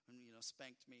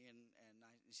spanked me, and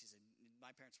she said, my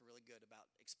parents were really good about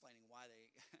explaining why they,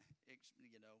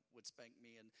 would spank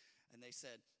me, and they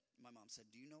said, my mom said,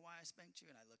 do you know why I spanked you?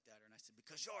 And I looked at her and I said,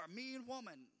 because you're a mean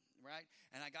woman, right?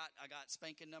 And I got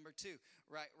spanking number 2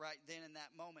 right then in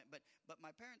that moment. But my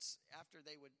parents, after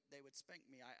they would spank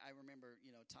me, I remember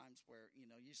times where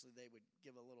usually they would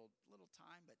give a little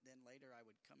time, but then later I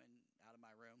would come in out of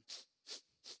my room.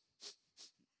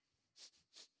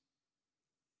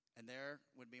 And there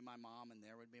would be my mom and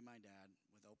there would be my dad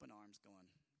with open arms going,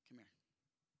 come here.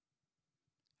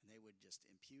 And they would just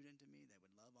impute into me. They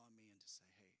would love on me and just say,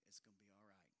 hey, it's going to be all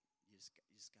right. You just got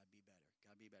to be better.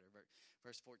 Got to be better.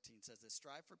 Verse 14 says this,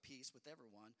 strive for peace with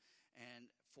everyone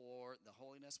and for the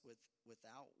holiness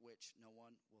without which no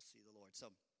one will see the Lord.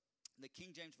 So the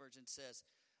King James Version says,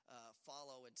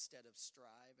 follow instead of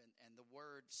strive. And the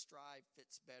word strive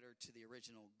fits better to the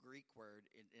original Greek word.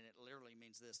 And it literally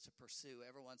means this, to pursue.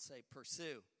 Everyone say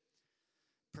pursue.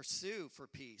 Pursue for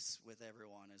peace with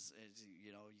everyone. As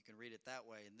you can read it that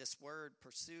way. And this word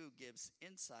pursue gives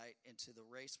insight into the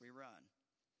race we run.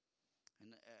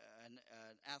 An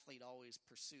athlete always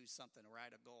pursues something,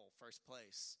 right? A goal, first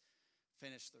place,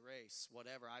 finish the race,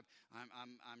 whatever. I'm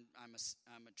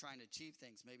trying to achieve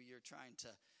things. Maybe you're trying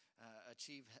to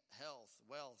achieve health,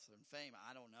 wealth, and fame.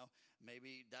 I don't know.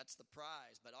 Maybe that's the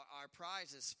prize. But our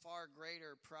prize is far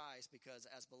greater prize, because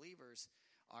as believers,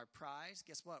 our prize,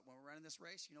 guess what? When we're running this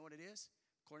race, you know what it is?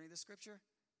 According to the scripture,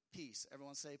 peace.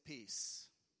 Everyone say peace.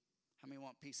 How many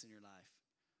want peace in your life?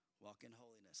 Walk in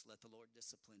holiness. Let the Lord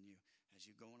discipline you as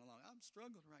you're going along. I'm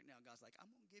struggling right now. God's like,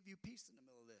 I'm going to give you peace in the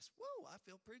middle of this. Whoa, I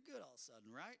feel pretty good all of a sudden,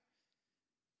 right?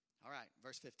 All right,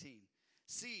 verse 15.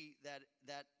 See that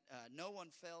no one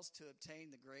fails to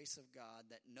obtain the grace of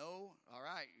God, all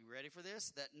right, you ready for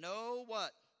this? That no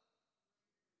what?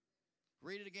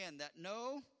 Read it again. That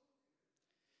no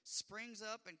springs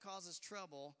up and causes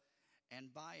trouble,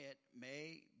 and by it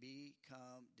may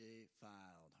become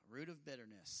defiled. Root of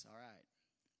bitterness, all right.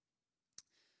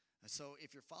 So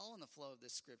if you're following the flow of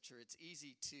this scripture, it's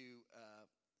easy to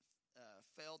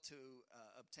fail to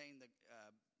obtain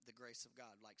the grace of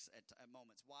God, like at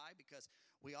moments. Why? Because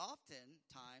we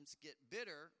oftentimes get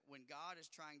bitter when God is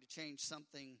trying to change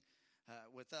something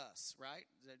with us, right?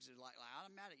 Like,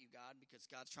 I'm mad at you, God, because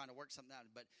God's trying to work something out.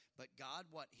 But God,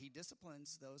 what? He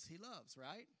disciplines those he loves,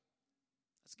 right?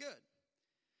 That's good.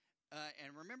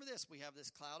 And remember this, we have this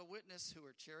cloud of witness who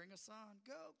are cheering us on.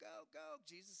 Go, go, go.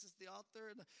 Jesus is the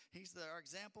author. He's our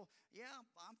example. Yeah,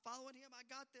 I'm following him. I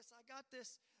got this.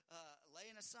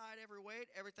 Laying aside every weight.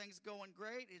 Everything's going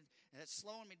great. It's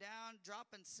slowing me down,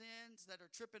 dropping sins that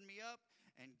are tripping me up.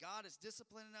 And God is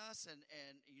disciplining us. And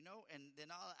then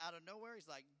out of nowhere,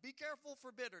 he's like, be careful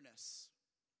for bitterness.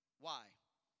 Why?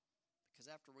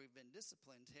 Because after we've been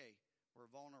disciplined, hey,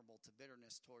 we're vulnerable to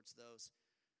bitterness towards those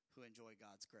who enjoy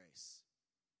God's grace.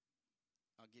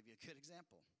 I'll give you a good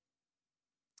example.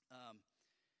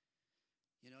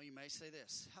 You may say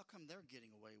this, how come they're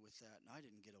getting away with that and I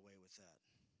didn't get away with that?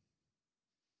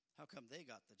 How come they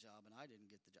got the job and I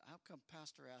didn't get the job? How come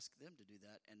pastor asked them to do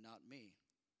that and not me?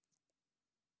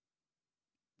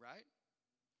 Right?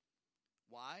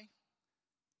 Why?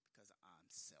 Because I'm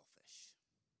selfish.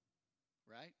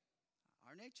 Right?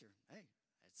 Our nature. Hey,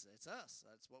 it's us.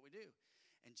 That's what we do.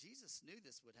 And Jesus knew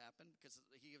this would happen because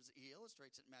he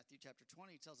illustrates it in Matthew chapter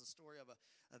 20. He tells the story of a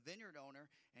vineyard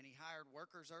owner, and he hired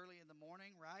workers early in the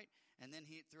morning, right? And then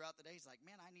throughout the day, he's like,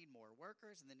 man, I need more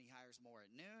workers. And then he hires more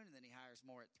at noon, and then he hires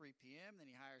more at 3 p.m. Then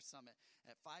he hires some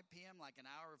at 5 p.m., like an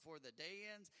hour before the day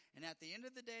ends. And at the end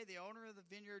of the day, the owner of the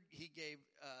vineyard, he gave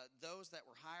those that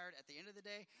were hired at the end of the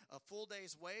day a full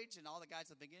day's wage. And all the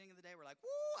guys at the beginning of the day were like,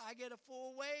 woo, I get a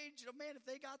full wage. Oh, man, if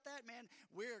they got that, man,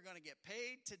 we're going to get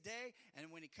paid today. And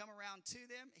when he come around to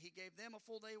them, he gave them a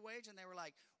full day wage, and they were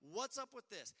like, what's up with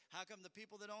this? How come the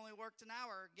people that only worked an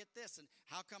hour get this? And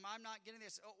how come I'm not getting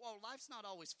this? Oh, well, life's not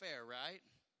always fair, right?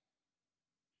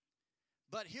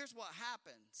 But here's what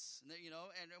happens, and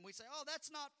we say, oh, that's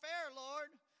not fair,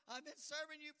 Lord. I've been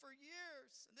serving you for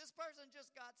years, and this person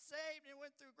just got saved and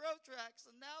went through growth tracks,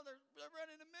 and now they're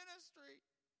running a ministry.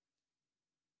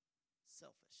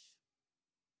 Selfish.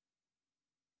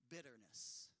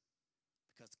 Bitterness.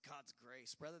 Because God's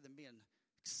grace, rather than being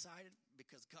excited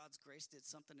because God's grace did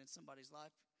something in somebody's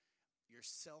life, you're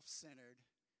self-centered.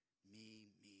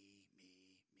 Me.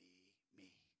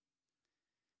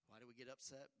 Why do we get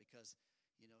upset? Because,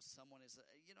 someone is,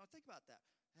 think about that.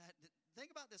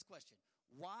 Think about this question.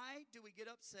 Why do we get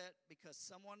upset because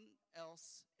someone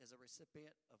else is a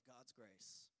recipient of God's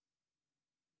grace?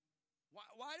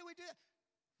 Why do we do that?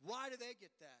 Why do they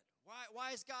get that?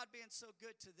 Why is God being so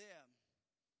good to them?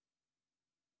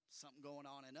 Something going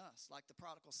on in us, like the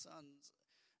prodigal son's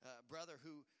brother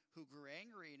who grew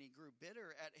angry and he grew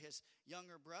bitter at his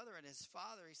younger brother and his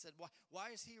father. He said,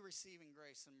 why is he receiving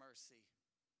grace and mercy?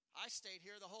 I stayed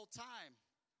here the whole time.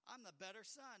 I'm the better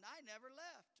son. I never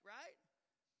left, right?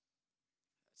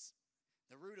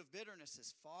 The root of bitterness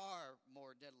is far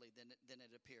more deadly than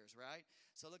it appears, right?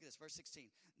 So look at this, verse 16.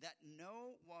 That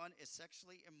no one is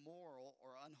sexually immoral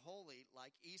or unholy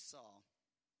like Esau,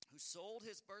 who sold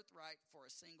his birthright for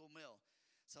a single meal.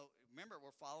 So remember,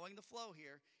 we're following the flow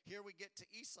here. Here we get to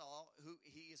Esau, who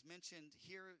he is mentioned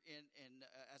here in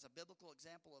as a biblical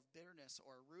example of bitterness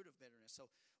or a root of bitterness.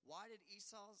 So why did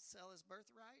Esau sell his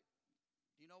birthright?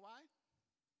 Do you know why?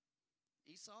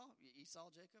 Esau,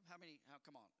 Jacob.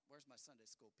 Come on. Where's my Sunday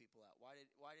school people at? Why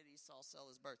did Esau sell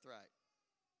his birthright?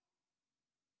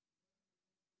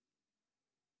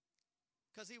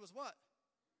 Because he was what?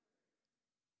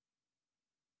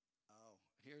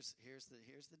 Here's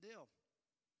the deal.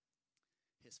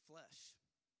 His flesh.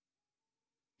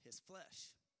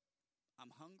 I'm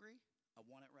hungry. I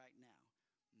want it right now.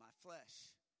 My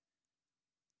flesh.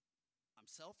 I'm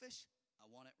selfish. I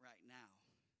want it right now.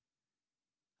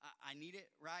 I need it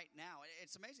right now.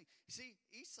 It's amazing. You see,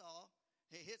 Esau,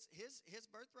 his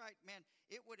birthright, man,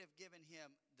 it would have given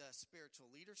him the spiritual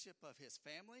leadership of his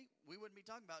family. We wouldn't be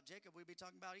talking about Jacob. We'd be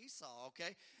talking about Esau,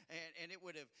 okay? And it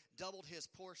would have doubled his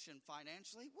portion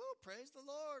financially. Woo, praise the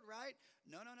Lord, right?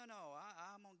 No.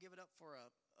 I'm going to give it up for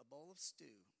a bowl of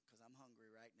stew because I'm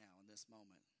hungry right now in this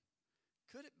moment.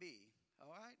 Could it be,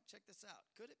 all right, check this out.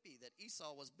 Could it be that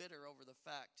Esau was bitter over the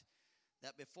fact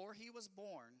that before he was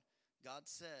born, God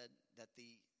said that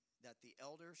the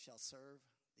elder shall serve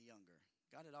the younger?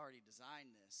 God had already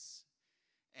designed this.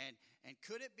 And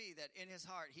could it be that in his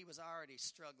heart he was already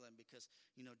struggling because,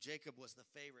 Jacob was the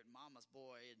favorite mama's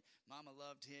boy and mama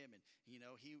loved him and,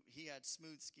 he had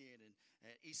smooth skin and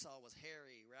Esau was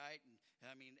hairy, right?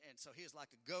 And so he was like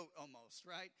a goat almost,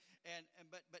 right?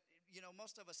 But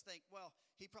most of us think, well,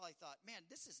 he probably thought, man,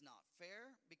 this is not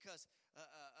fair because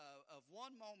of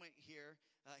one moment here,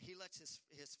 he lets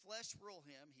his flesh rule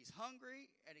him. He's hungry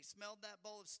and he smelled that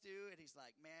bowl of stew and he's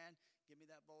like, man, give me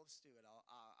that bowl of stew and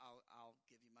I'll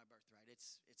give you my birthright.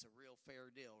 It's a real fair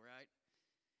deal, right?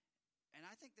 And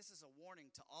I think this is a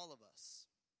warning to all of us.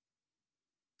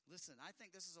 Listen, I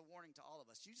think this is a warning to all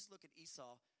of us. You just look at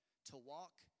Esau to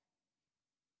walk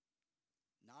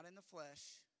not in the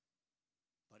flesh,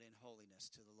 but in holiness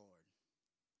to the Lord.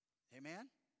 Amen?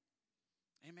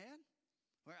 Amen?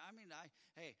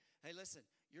 Hey, listen,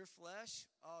 your flesh,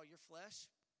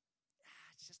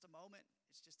 it's just a moment.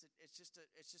 It's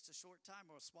just a short time.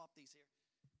 We'll swap these here.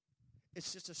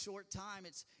 It's just a short time.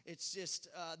 It's just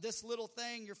this little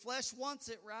thing. Your flesh wants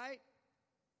it, right?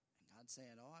 And God's saying,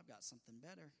 I've got something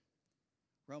better.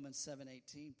 Romans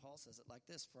 7:18, Paul says it like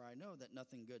this, for I know that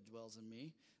nothing good dwells in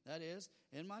me, that is,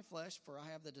 in my flesh, for I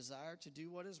have the desire to do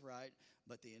what is right,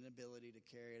 but the inability to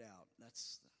carry it out.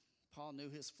 Paul knew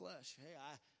his flesh. Hey,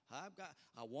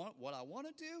 I want what I want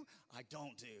to do, I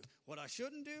don't do. What I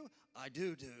shouldn't do, I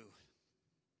do.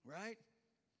 Right?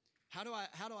 How do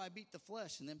I beat the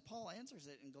flesh? And then Paul answers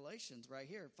it in Galatians right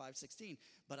here, 5:16.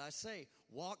 But I say,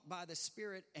 walk by the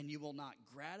Spirit, and you will not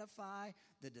gratify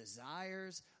the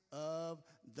desires of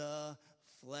the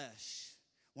flesh.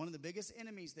 One of the biggest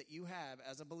enemies that you have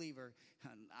as a believer,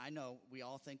 and I know we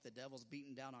all think the devil's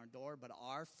beating down our door, but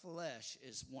our flesh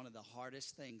is one of the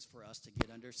hardest things for us to get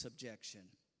under subjection.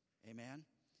 Amen?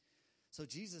 So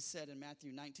Jesus said in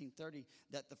Matthew 19:30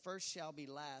 that the first shall be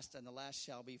last and the last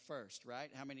shall be first,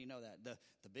 right? How many know that?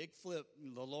 The big flip,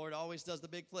 the Lord always does the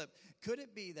big flip. Could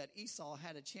it be that Esau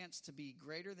had a chance to be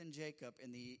greater than Jacob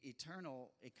in the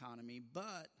eternal economy,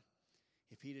 but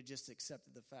if he'd have just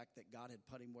accepted the fact that God had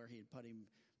put him where he had put him,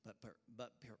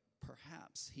 but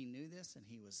perhaps he knew this and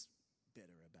he was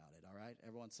bitter about it, all right?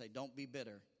 Everyone say, don't be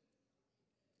bitter.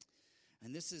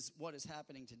 And this is what is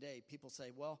happening today. People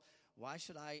say, well, why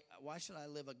should I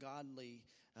live a godly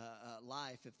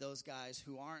life if those guys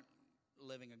who aren't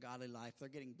living a godly life, they're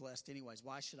getting blessed anyways?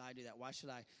 Why should I do that? Why should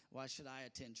I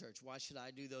attend church? Why should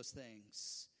I do those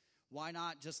things? Why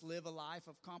not just live a life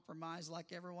of compromise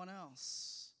like everyone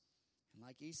else? And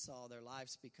like Esau, their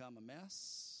lives become a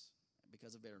mess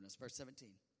because of bitterness. Verse 17.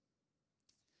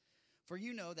 For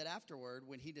you know that afterward,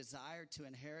 when he desired to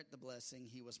inherit the blessing,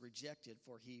 he was rejected,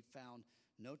 for he found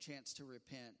no chance to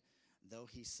repent, though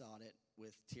he sought it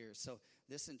with tears. So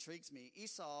this intrigues me.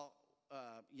 Esau,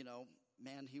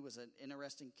 man, he was an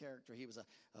interesting character. He was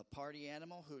a party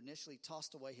animal who initially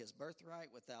tossed away his birthright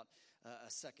without a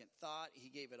second thought. He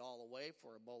gave it all away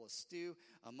for a bowl of stew,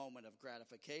 a moment of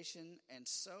gratification. And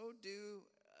so do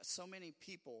so many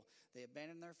people. They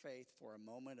abandon their faith for a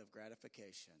moment of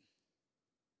gratification.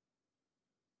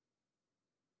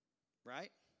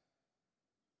 Right?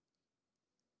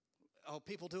 Oh,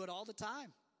 people do it all the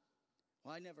time.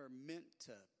 Well, I never meant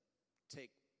to take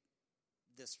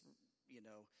this,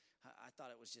 I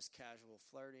thought it was just casual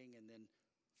flirting, and then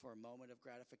for a moment of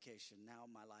gratification, now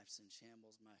my life's in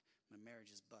shambles, my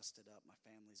marriage is busted up, my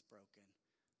family's broken.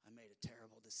 I made a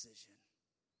terrible decision.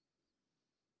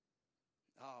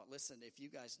 Oh, listen, if you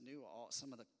guys knew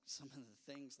some of the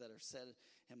things that are said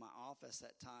in my office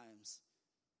at times,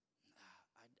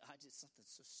 I did something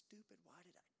so stupid. Why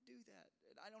did I do that?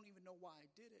 And I don't even know why I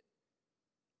did it.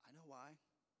 I know why.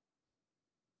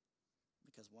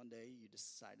 Because one day you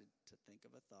decided to think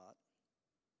of a thought,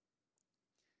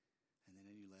 and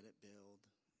then you let it build,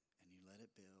 and you let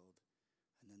it build,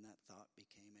 and then that thought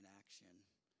became an action.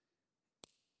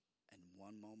 And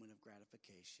one moment of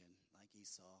gratification, like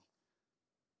Esau,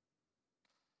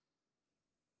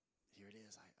 here it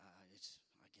is. I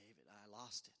gave it. I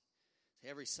lost it.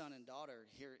 Every son and daughter,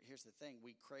 here's the thing.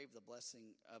 We crave the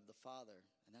blessing of the Father.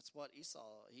 And that's what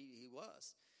Esau, he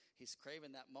was. He's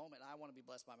craving that moment. I want to be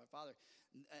blessed by my Father.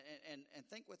 And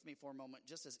think with me for a moment.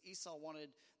 Just as Esau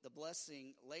wanted the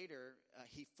blessing later,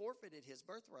 he forfeited his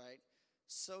birthright.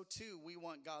 So too, we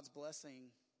want God's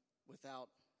blessing without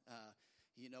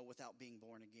without being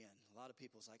born again. A lot of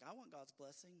people's like, I want God's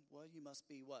blessing. Well, you must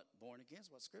be what? Born again is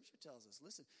what Scripture tells us.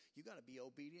 Listen, you got to be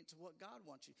obedient to what God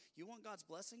wants you. You want God's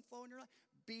blessing flow in your life?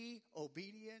 Be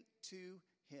obedient to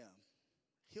Him.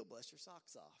 He'll bless your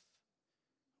socks off.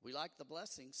 We like the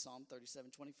blessing, Psalm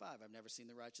 37:25. I've never seen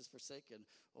the righteous forsaken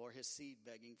or his seed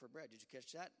begging for bread. Did you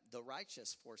catch that? The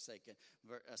righteous forsaken.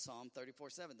 Psalm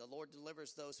 34:7. The Lord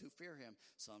delivers those who fear him.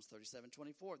 Psalms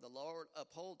 37:24. The Lord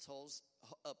upholds those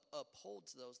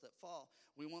that fall.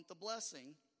 We want the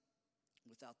blessing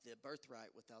without the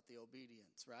birthright, without the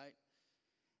obedience, right?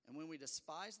 And when we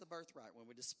despise the birthright, when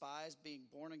we despise being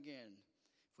born again,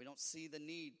 if we don't see the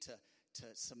need to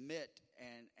submit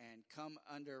and come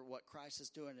under what Christ is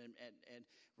doing. And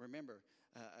remember,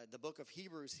 the book of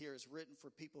Hebrews here is written for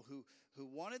people who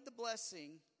wanted the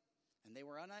blessing, and they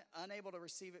were unable to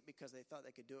receive it because they thought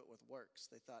they could do it with works.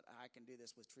 They thought, I can do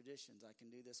this with traditions. I can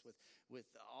do this with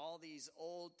all these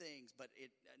old things. But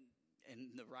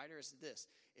and the writer is this: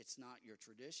 it's not your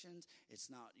traditions. It's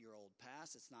not your old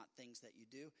past. It's not things that you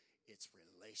do. It's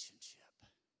relationship.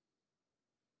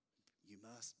 You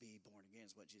must be born again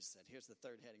is what Jesus said. Here's the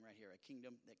third heading right here, a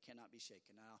kingdom that cannot be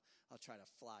shaken. Now, I'll try to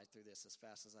fly through this as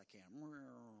fast as I can.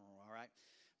 All right,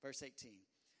 verse 18.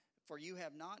 For you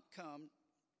have not come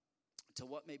to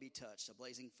what may be touched, a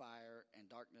blazing fire and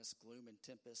darkness, gloom and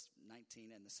tempest.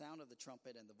 19, and the sound of the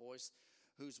trumpet and the voice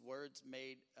whose words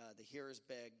made the hearers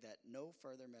beg that no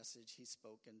further message he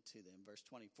spoken to them. Verse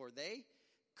 20, for they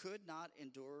could not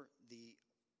endure the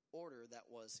order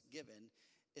that was given.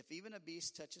 If even a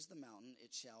beast touches the mountain,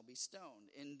 it shall be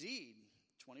stoned. Indeed,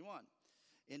 21,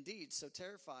 indeed, so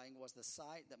terrifying was the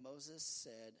sight that Moses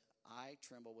said, I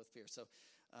tremble with fear. So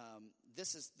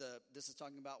this is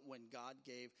talking about when God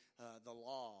gave the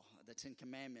law, the 10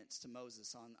 Commandments to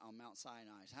Moses on Mount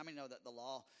Sinai. How many know that the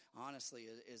law, honestly,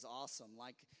 is awesome?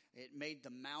 Like, it made the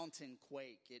mountain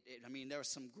quake. There were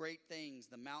some great things.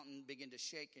 The mountain began to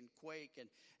shake and quake,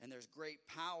 and there's great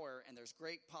power and there's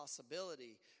great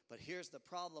possibility. But here's the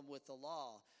problem with the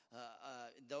law.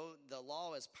 Though the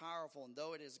law is powerful and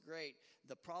though it is great,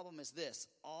 the problem is this: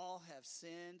 all have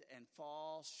sinned and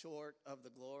fall short of the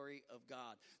glory of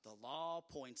God. The law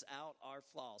points out our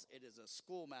flaws. It is a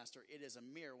schoolmaster. It is a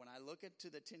mirror. When I look into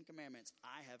the 10 Commandments,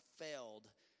 I have failed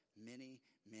many,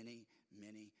 many,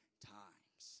 many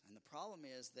times. And the problem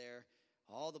is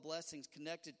all the blessings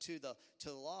connected to the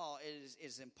law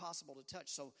is impossible to touch.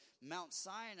 So Mount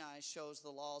Sinai shows the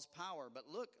law's power. But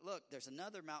look, there's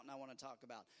another mountain I want to talk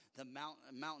about. The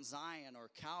Mount Zion or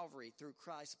Calvary through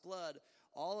Christ's blood.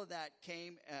 All of that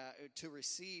came to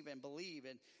receive and believe.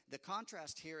 And the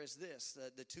contrast here is this.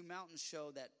 The two mountains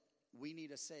show that we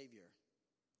need a Savior.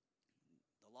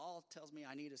 The law tells me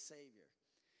I need a Savior.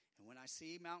 And when I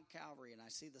see Mount Calvary and I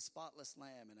see the spotless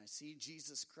Lamb and I see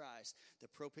Jesus Christ, the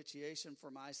propitiation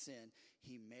for my sin,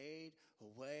 he made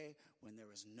a way when there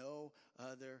was no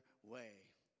other way.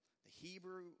 The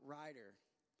Hebrew writer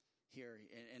here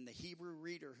and the Hebrew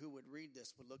reader who would read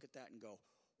this would look at that and go,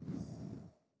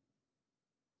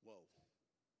 whoa,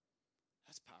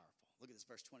 that's powerful. Look at this,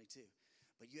 verse 22.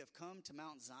 But you have come to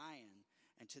Mount Zion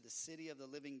and to the city of the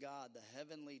living God, the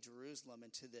heavenly Jerusalem,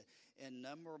 and to the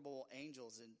innumerable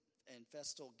angels in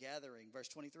festal gathering. Verse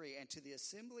 23, and to the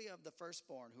assembly of the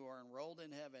firstborn who are enrolled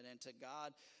in heaven, and to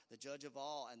God, the judge of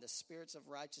all, and the spirits of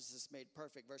righteousness made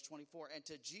perfect. Verse 24, and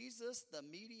to Jesus, the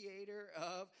mediator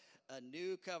of a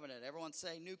new covenant. Everyone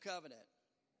say new covenant.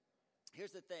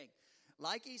 Here's the thing.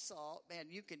 Like Esau, man,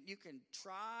 you can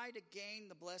try to gain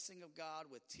the blessing of God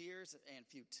with tears and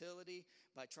futility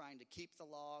by trying to keep the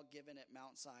law given at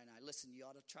Mount Sinai. Listen, you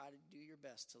ought to try to do your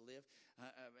best to live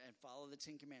and follow the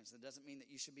 10 Commandments. That doesn't mean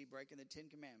that you should be breaking the 10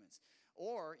 Commandments.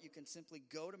 Or you can simply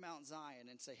go to Mount Zion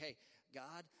and say, hey,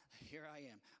 God, here I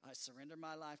am. I surrender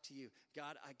my life to you.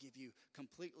 God, I give you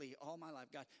completely all my life.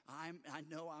 God, I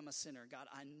know I'm a sinner. God,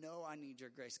 I know I need your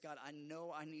grace. God, I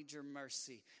know I need your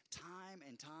mercy. Time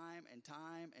and time and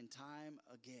time and time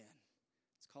again.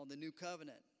 It's called the New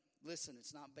Covenant. Listen,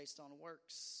 it's not based on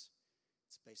works.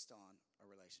 It's based on a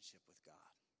relationship with God.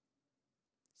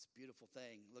 It's a beautiful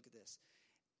thing. Look at this.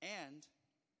 And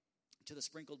to the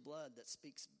sprinkled blood that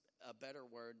speaks a better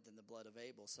word than the blood of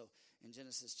Abel. So in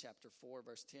Genesis chapter 4,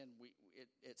 verse 10,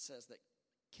 it says that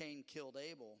Cain killed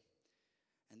Abel,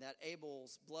 and that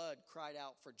Abel's blood cried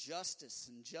out for justice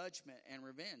and judgment and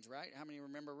revenge, right? How many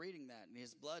remember reading that? And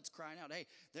his blood's crying out, hey,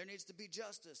 there needs to be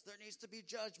justice, there needs to be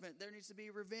judgment, there needs to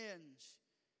be revenge.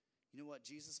 You know what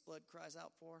Jesus' blood cries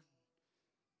out for?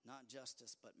 Not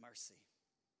justice, but mercy.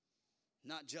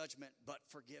 Not judgment, but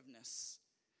forgiveness.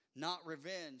 Not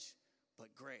revenge,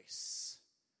 but grace.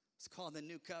 It's called the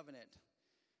new covenant.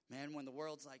 Man, when the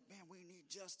world's like, man, we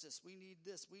need justice, we need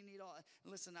this, we need all.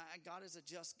 And listen, God is a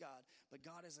just God, but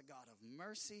God is a God of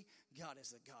mercy. God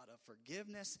is a God of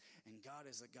forgiveness, and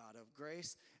God is a God of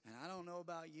grace. And I don't know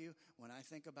about you, when I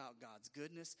think about God's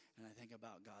goodness, and I think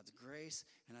about God's grace,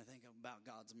 and I think about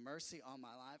God's mercy on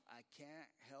my life, I can't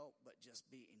help but just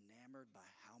be enamored by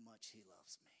how much He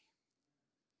loves me.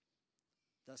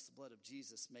 Thus, the blood of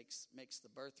Jesus makes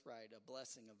the birthright a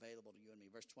blessing available to you and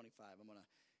me. Verse 25, I'm going to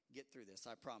get through this,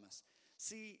 I promise.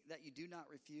 See that you do not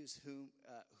refuse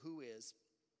who is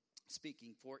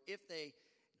speaking. For if they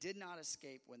did not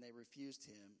escape when they refused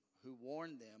him who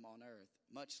warned them on earth,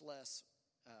 much less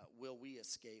will we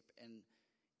escape. And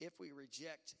if we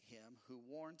reject him who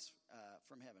warns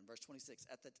from heaven. Verse 26,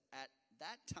 at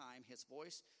that time his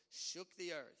voice shook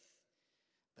the earth.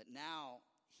 But now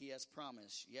he has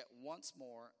promised, yet once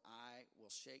more I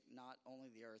will shake not only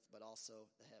the earth, but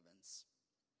also the heavens.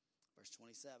 Verse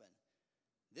 27,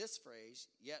 this phrase,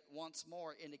 yet once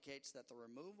more, indicates that the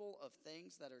removal of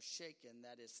things that are shaken,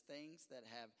 that is, things that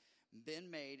have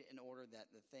been made in order that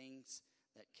the things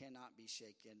that cannot be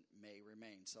shaken may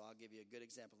remain. So I'll give you a good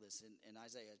example of this. In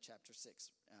Isaiah chapter 6,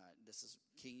 this is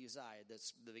King Uzziah.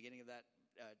 The beginning of that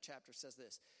chapter says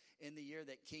this. In the year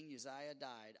that King Uzziah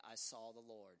died, I saw the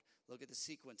Lord. Look at the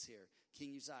sequence here.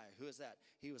 King Uzziah, who is that?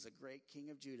 He was a great king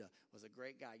of Judah, was a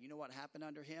great guy. You know what happened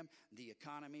under him? The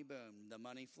economy boomed. The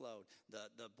money flowed.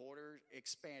 The border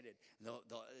expanded.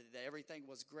 Everything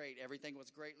was great. Everything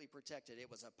was greatly protected. It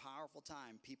was a powerful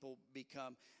time. People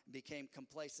became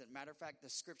complacent. Matter of fact, the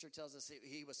scripture tells us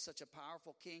he was such a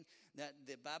powerful king that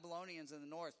the Babylonians in the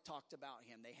north talked about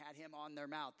him. They had him on their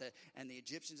mouth. And the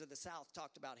Egyptians of the south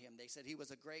talked about him. They said he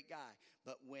was a great guy.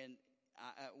 But when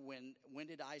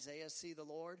did Isaiah see the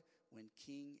Lord? When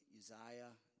King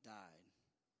Uzziah died.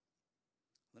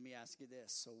 Let me ask you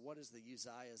this. So what is the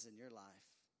Uzziahs in your life?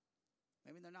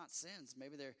 Maybe they're not sins.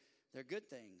 Maybe they're good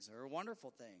things or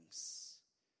wonderful things.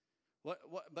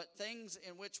 But things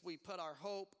in which we put our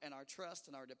hope and our trust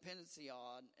and our dependency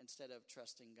on instead of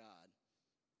trusting God.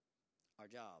 Our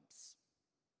jobs.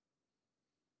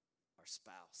 Our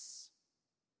spouse.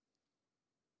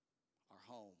 Our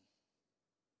home.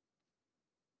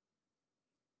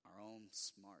 Our own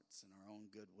smarts and our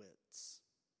own good wits.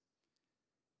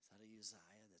 Is that a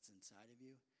Uzziah that's inside of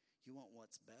you? You want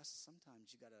what's best?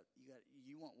 Sometimes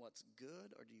you want what's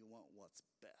good, or do you want what's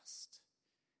best?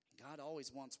 God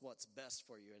always wants what's best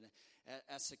for you. And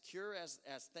as secure as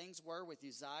things were with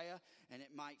Uzziah, and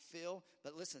it might feel,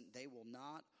 but listen, they will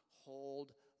not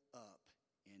hold up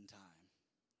in time.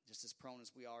 Just as prone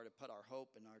as we are to put our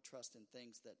hope and our trust in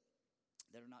things that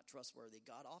are not trustworthy,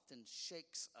 God often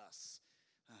shakes us.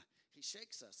 He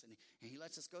shakes us and he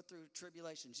lets us go through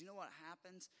tribulations. You know what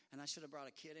happens? And I should have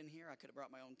brought a kid in here. I could have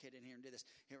brought my own kid in here and do this.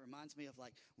 It reminds me of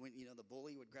like when, the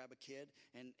bully would grab a kid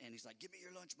and he's like, give me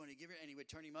your lunch money, and he would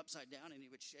turn him upside down and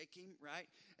he would shake him, right?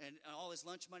 And all his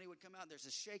lunch money would come out. There's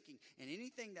a shaking. And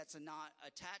anything that's not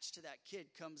attached to that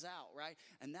kid comes out, right?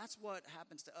 And that's what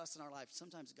happens to us in our life.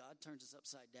 Sometimes God turns us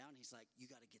upside down. He's like, you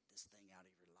got to get this thing out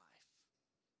of your life.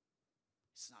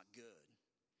 It's not good.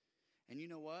 And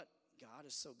you know what? God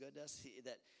is so good to us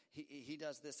that he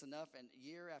does this enough, and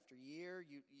year after year,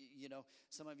 you know,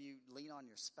 some of you lean on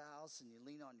your spouse and you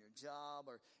lean on your job,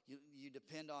 or you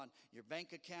depend on your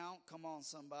bank account. Come on,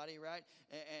 somebody, right?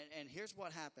 And here's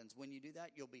what happens when you do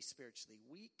that: you'll be spiritually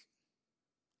weak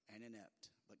and inept.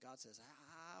 But God says,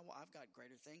 I've got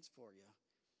greater things for you.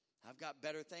 I've got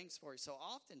better things for you. So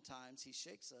oftentimes He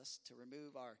shakes us to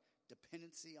remove our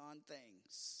dependency on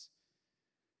things.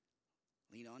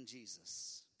 Lean on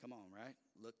Jesus. Come on, right?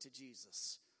 Look to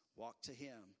Jesus. Walk to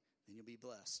Him. Then you'll be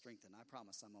blessed, strengthened. I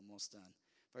promise I'm almost done.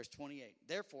 Verse 28.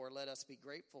 Therefore, let us be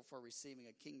grateful for receiving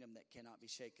a kingdom that cannot be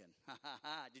shaken.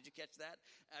 Did you catch that?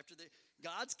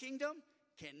 God's kingdom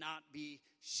cannot be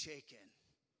shaken.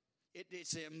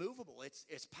 It's immovable.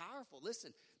 It's powerful.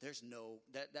 Listen, there's no,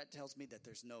 that tells me that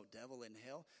there's no devil in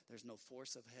hell. There's no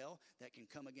force of hell that can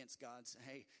come against God's,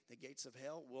 the gates of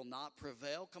hell will not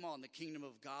prevail. Come on, the kingdom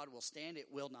of God will stand. It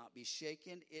will not be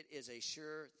shaken. It is a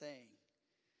sure thing.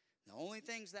 The only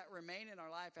things that remain in our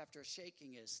life after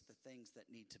shaking is the things that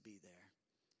need to be there.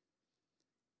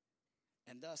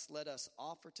 And thus, let us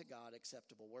offer to God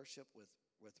acceptable worship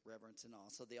with reverence and awe.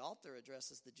 So the author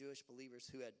addresses the Jewish believers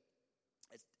who had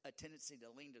a tendency to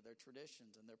lean to their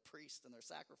traditions and their priests and their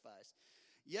sacrifice.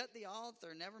 Yet the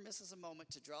author never misses a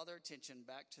moment to draw their attention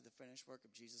back to the finished work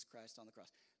of Jesus Christ on the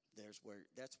cross.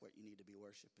 That's what you need to be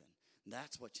worshiping.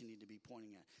 That's what you need to be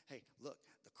pointing at. Hey, look,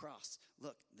 the cross.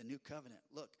 Look, the new covenant.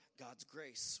 Look, God's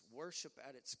grace. Worship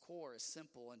at its core is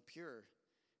simple and pure.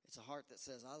 It's a heart that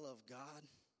says, I love God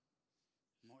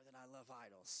more than I love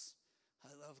idols. I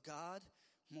love God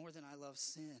more than I love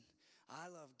sin. I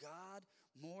love God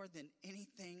more than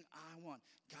anything I want.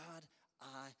 God,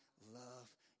 I love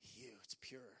you. It's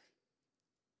pure.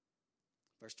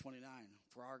 Verse 29,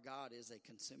 for our God is a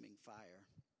consuming fire.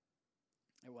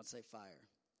 Everyone say fire.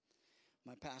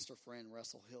 My pastor friend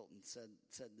Russell Hilton said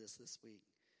this week.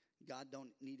 God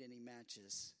don't need any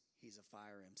matches. He's a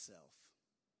fire himself.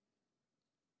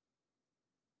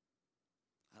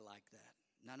 I like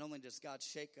that. Not only does God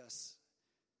shake us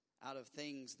out of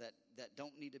things that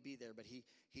don't need to be there, but he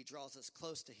draws us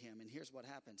close to him. And here's what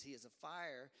happens. He is a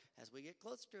fire, as we get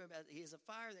closer to him, he is a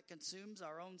fire that consumes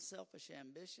our own selfish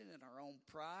ambition and our own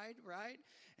pride, right?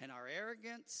 And our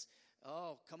arrogance.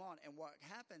 Oh, come on. And what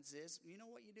happens is, you know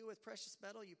what you do with precious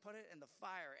metal? You put it in the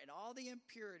fire, and all the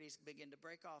impurities begin to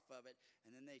break off of it.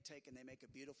 And then they take and they make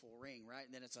a beautiful ring, right? And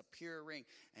then it's a pure ring.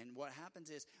 And what happens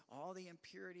is all the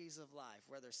impurities of life,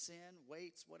 whether sin,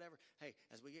 weights, whatever, hey,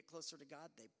 as we get closer to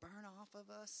God, they burn off of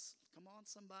us. Come on,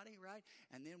 somebody, right?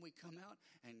 And then we come out,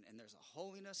 and there's a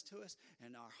holiness to us,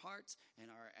 and our hearts, and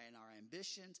our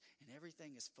ambitions, and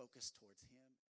everything is focused towards him.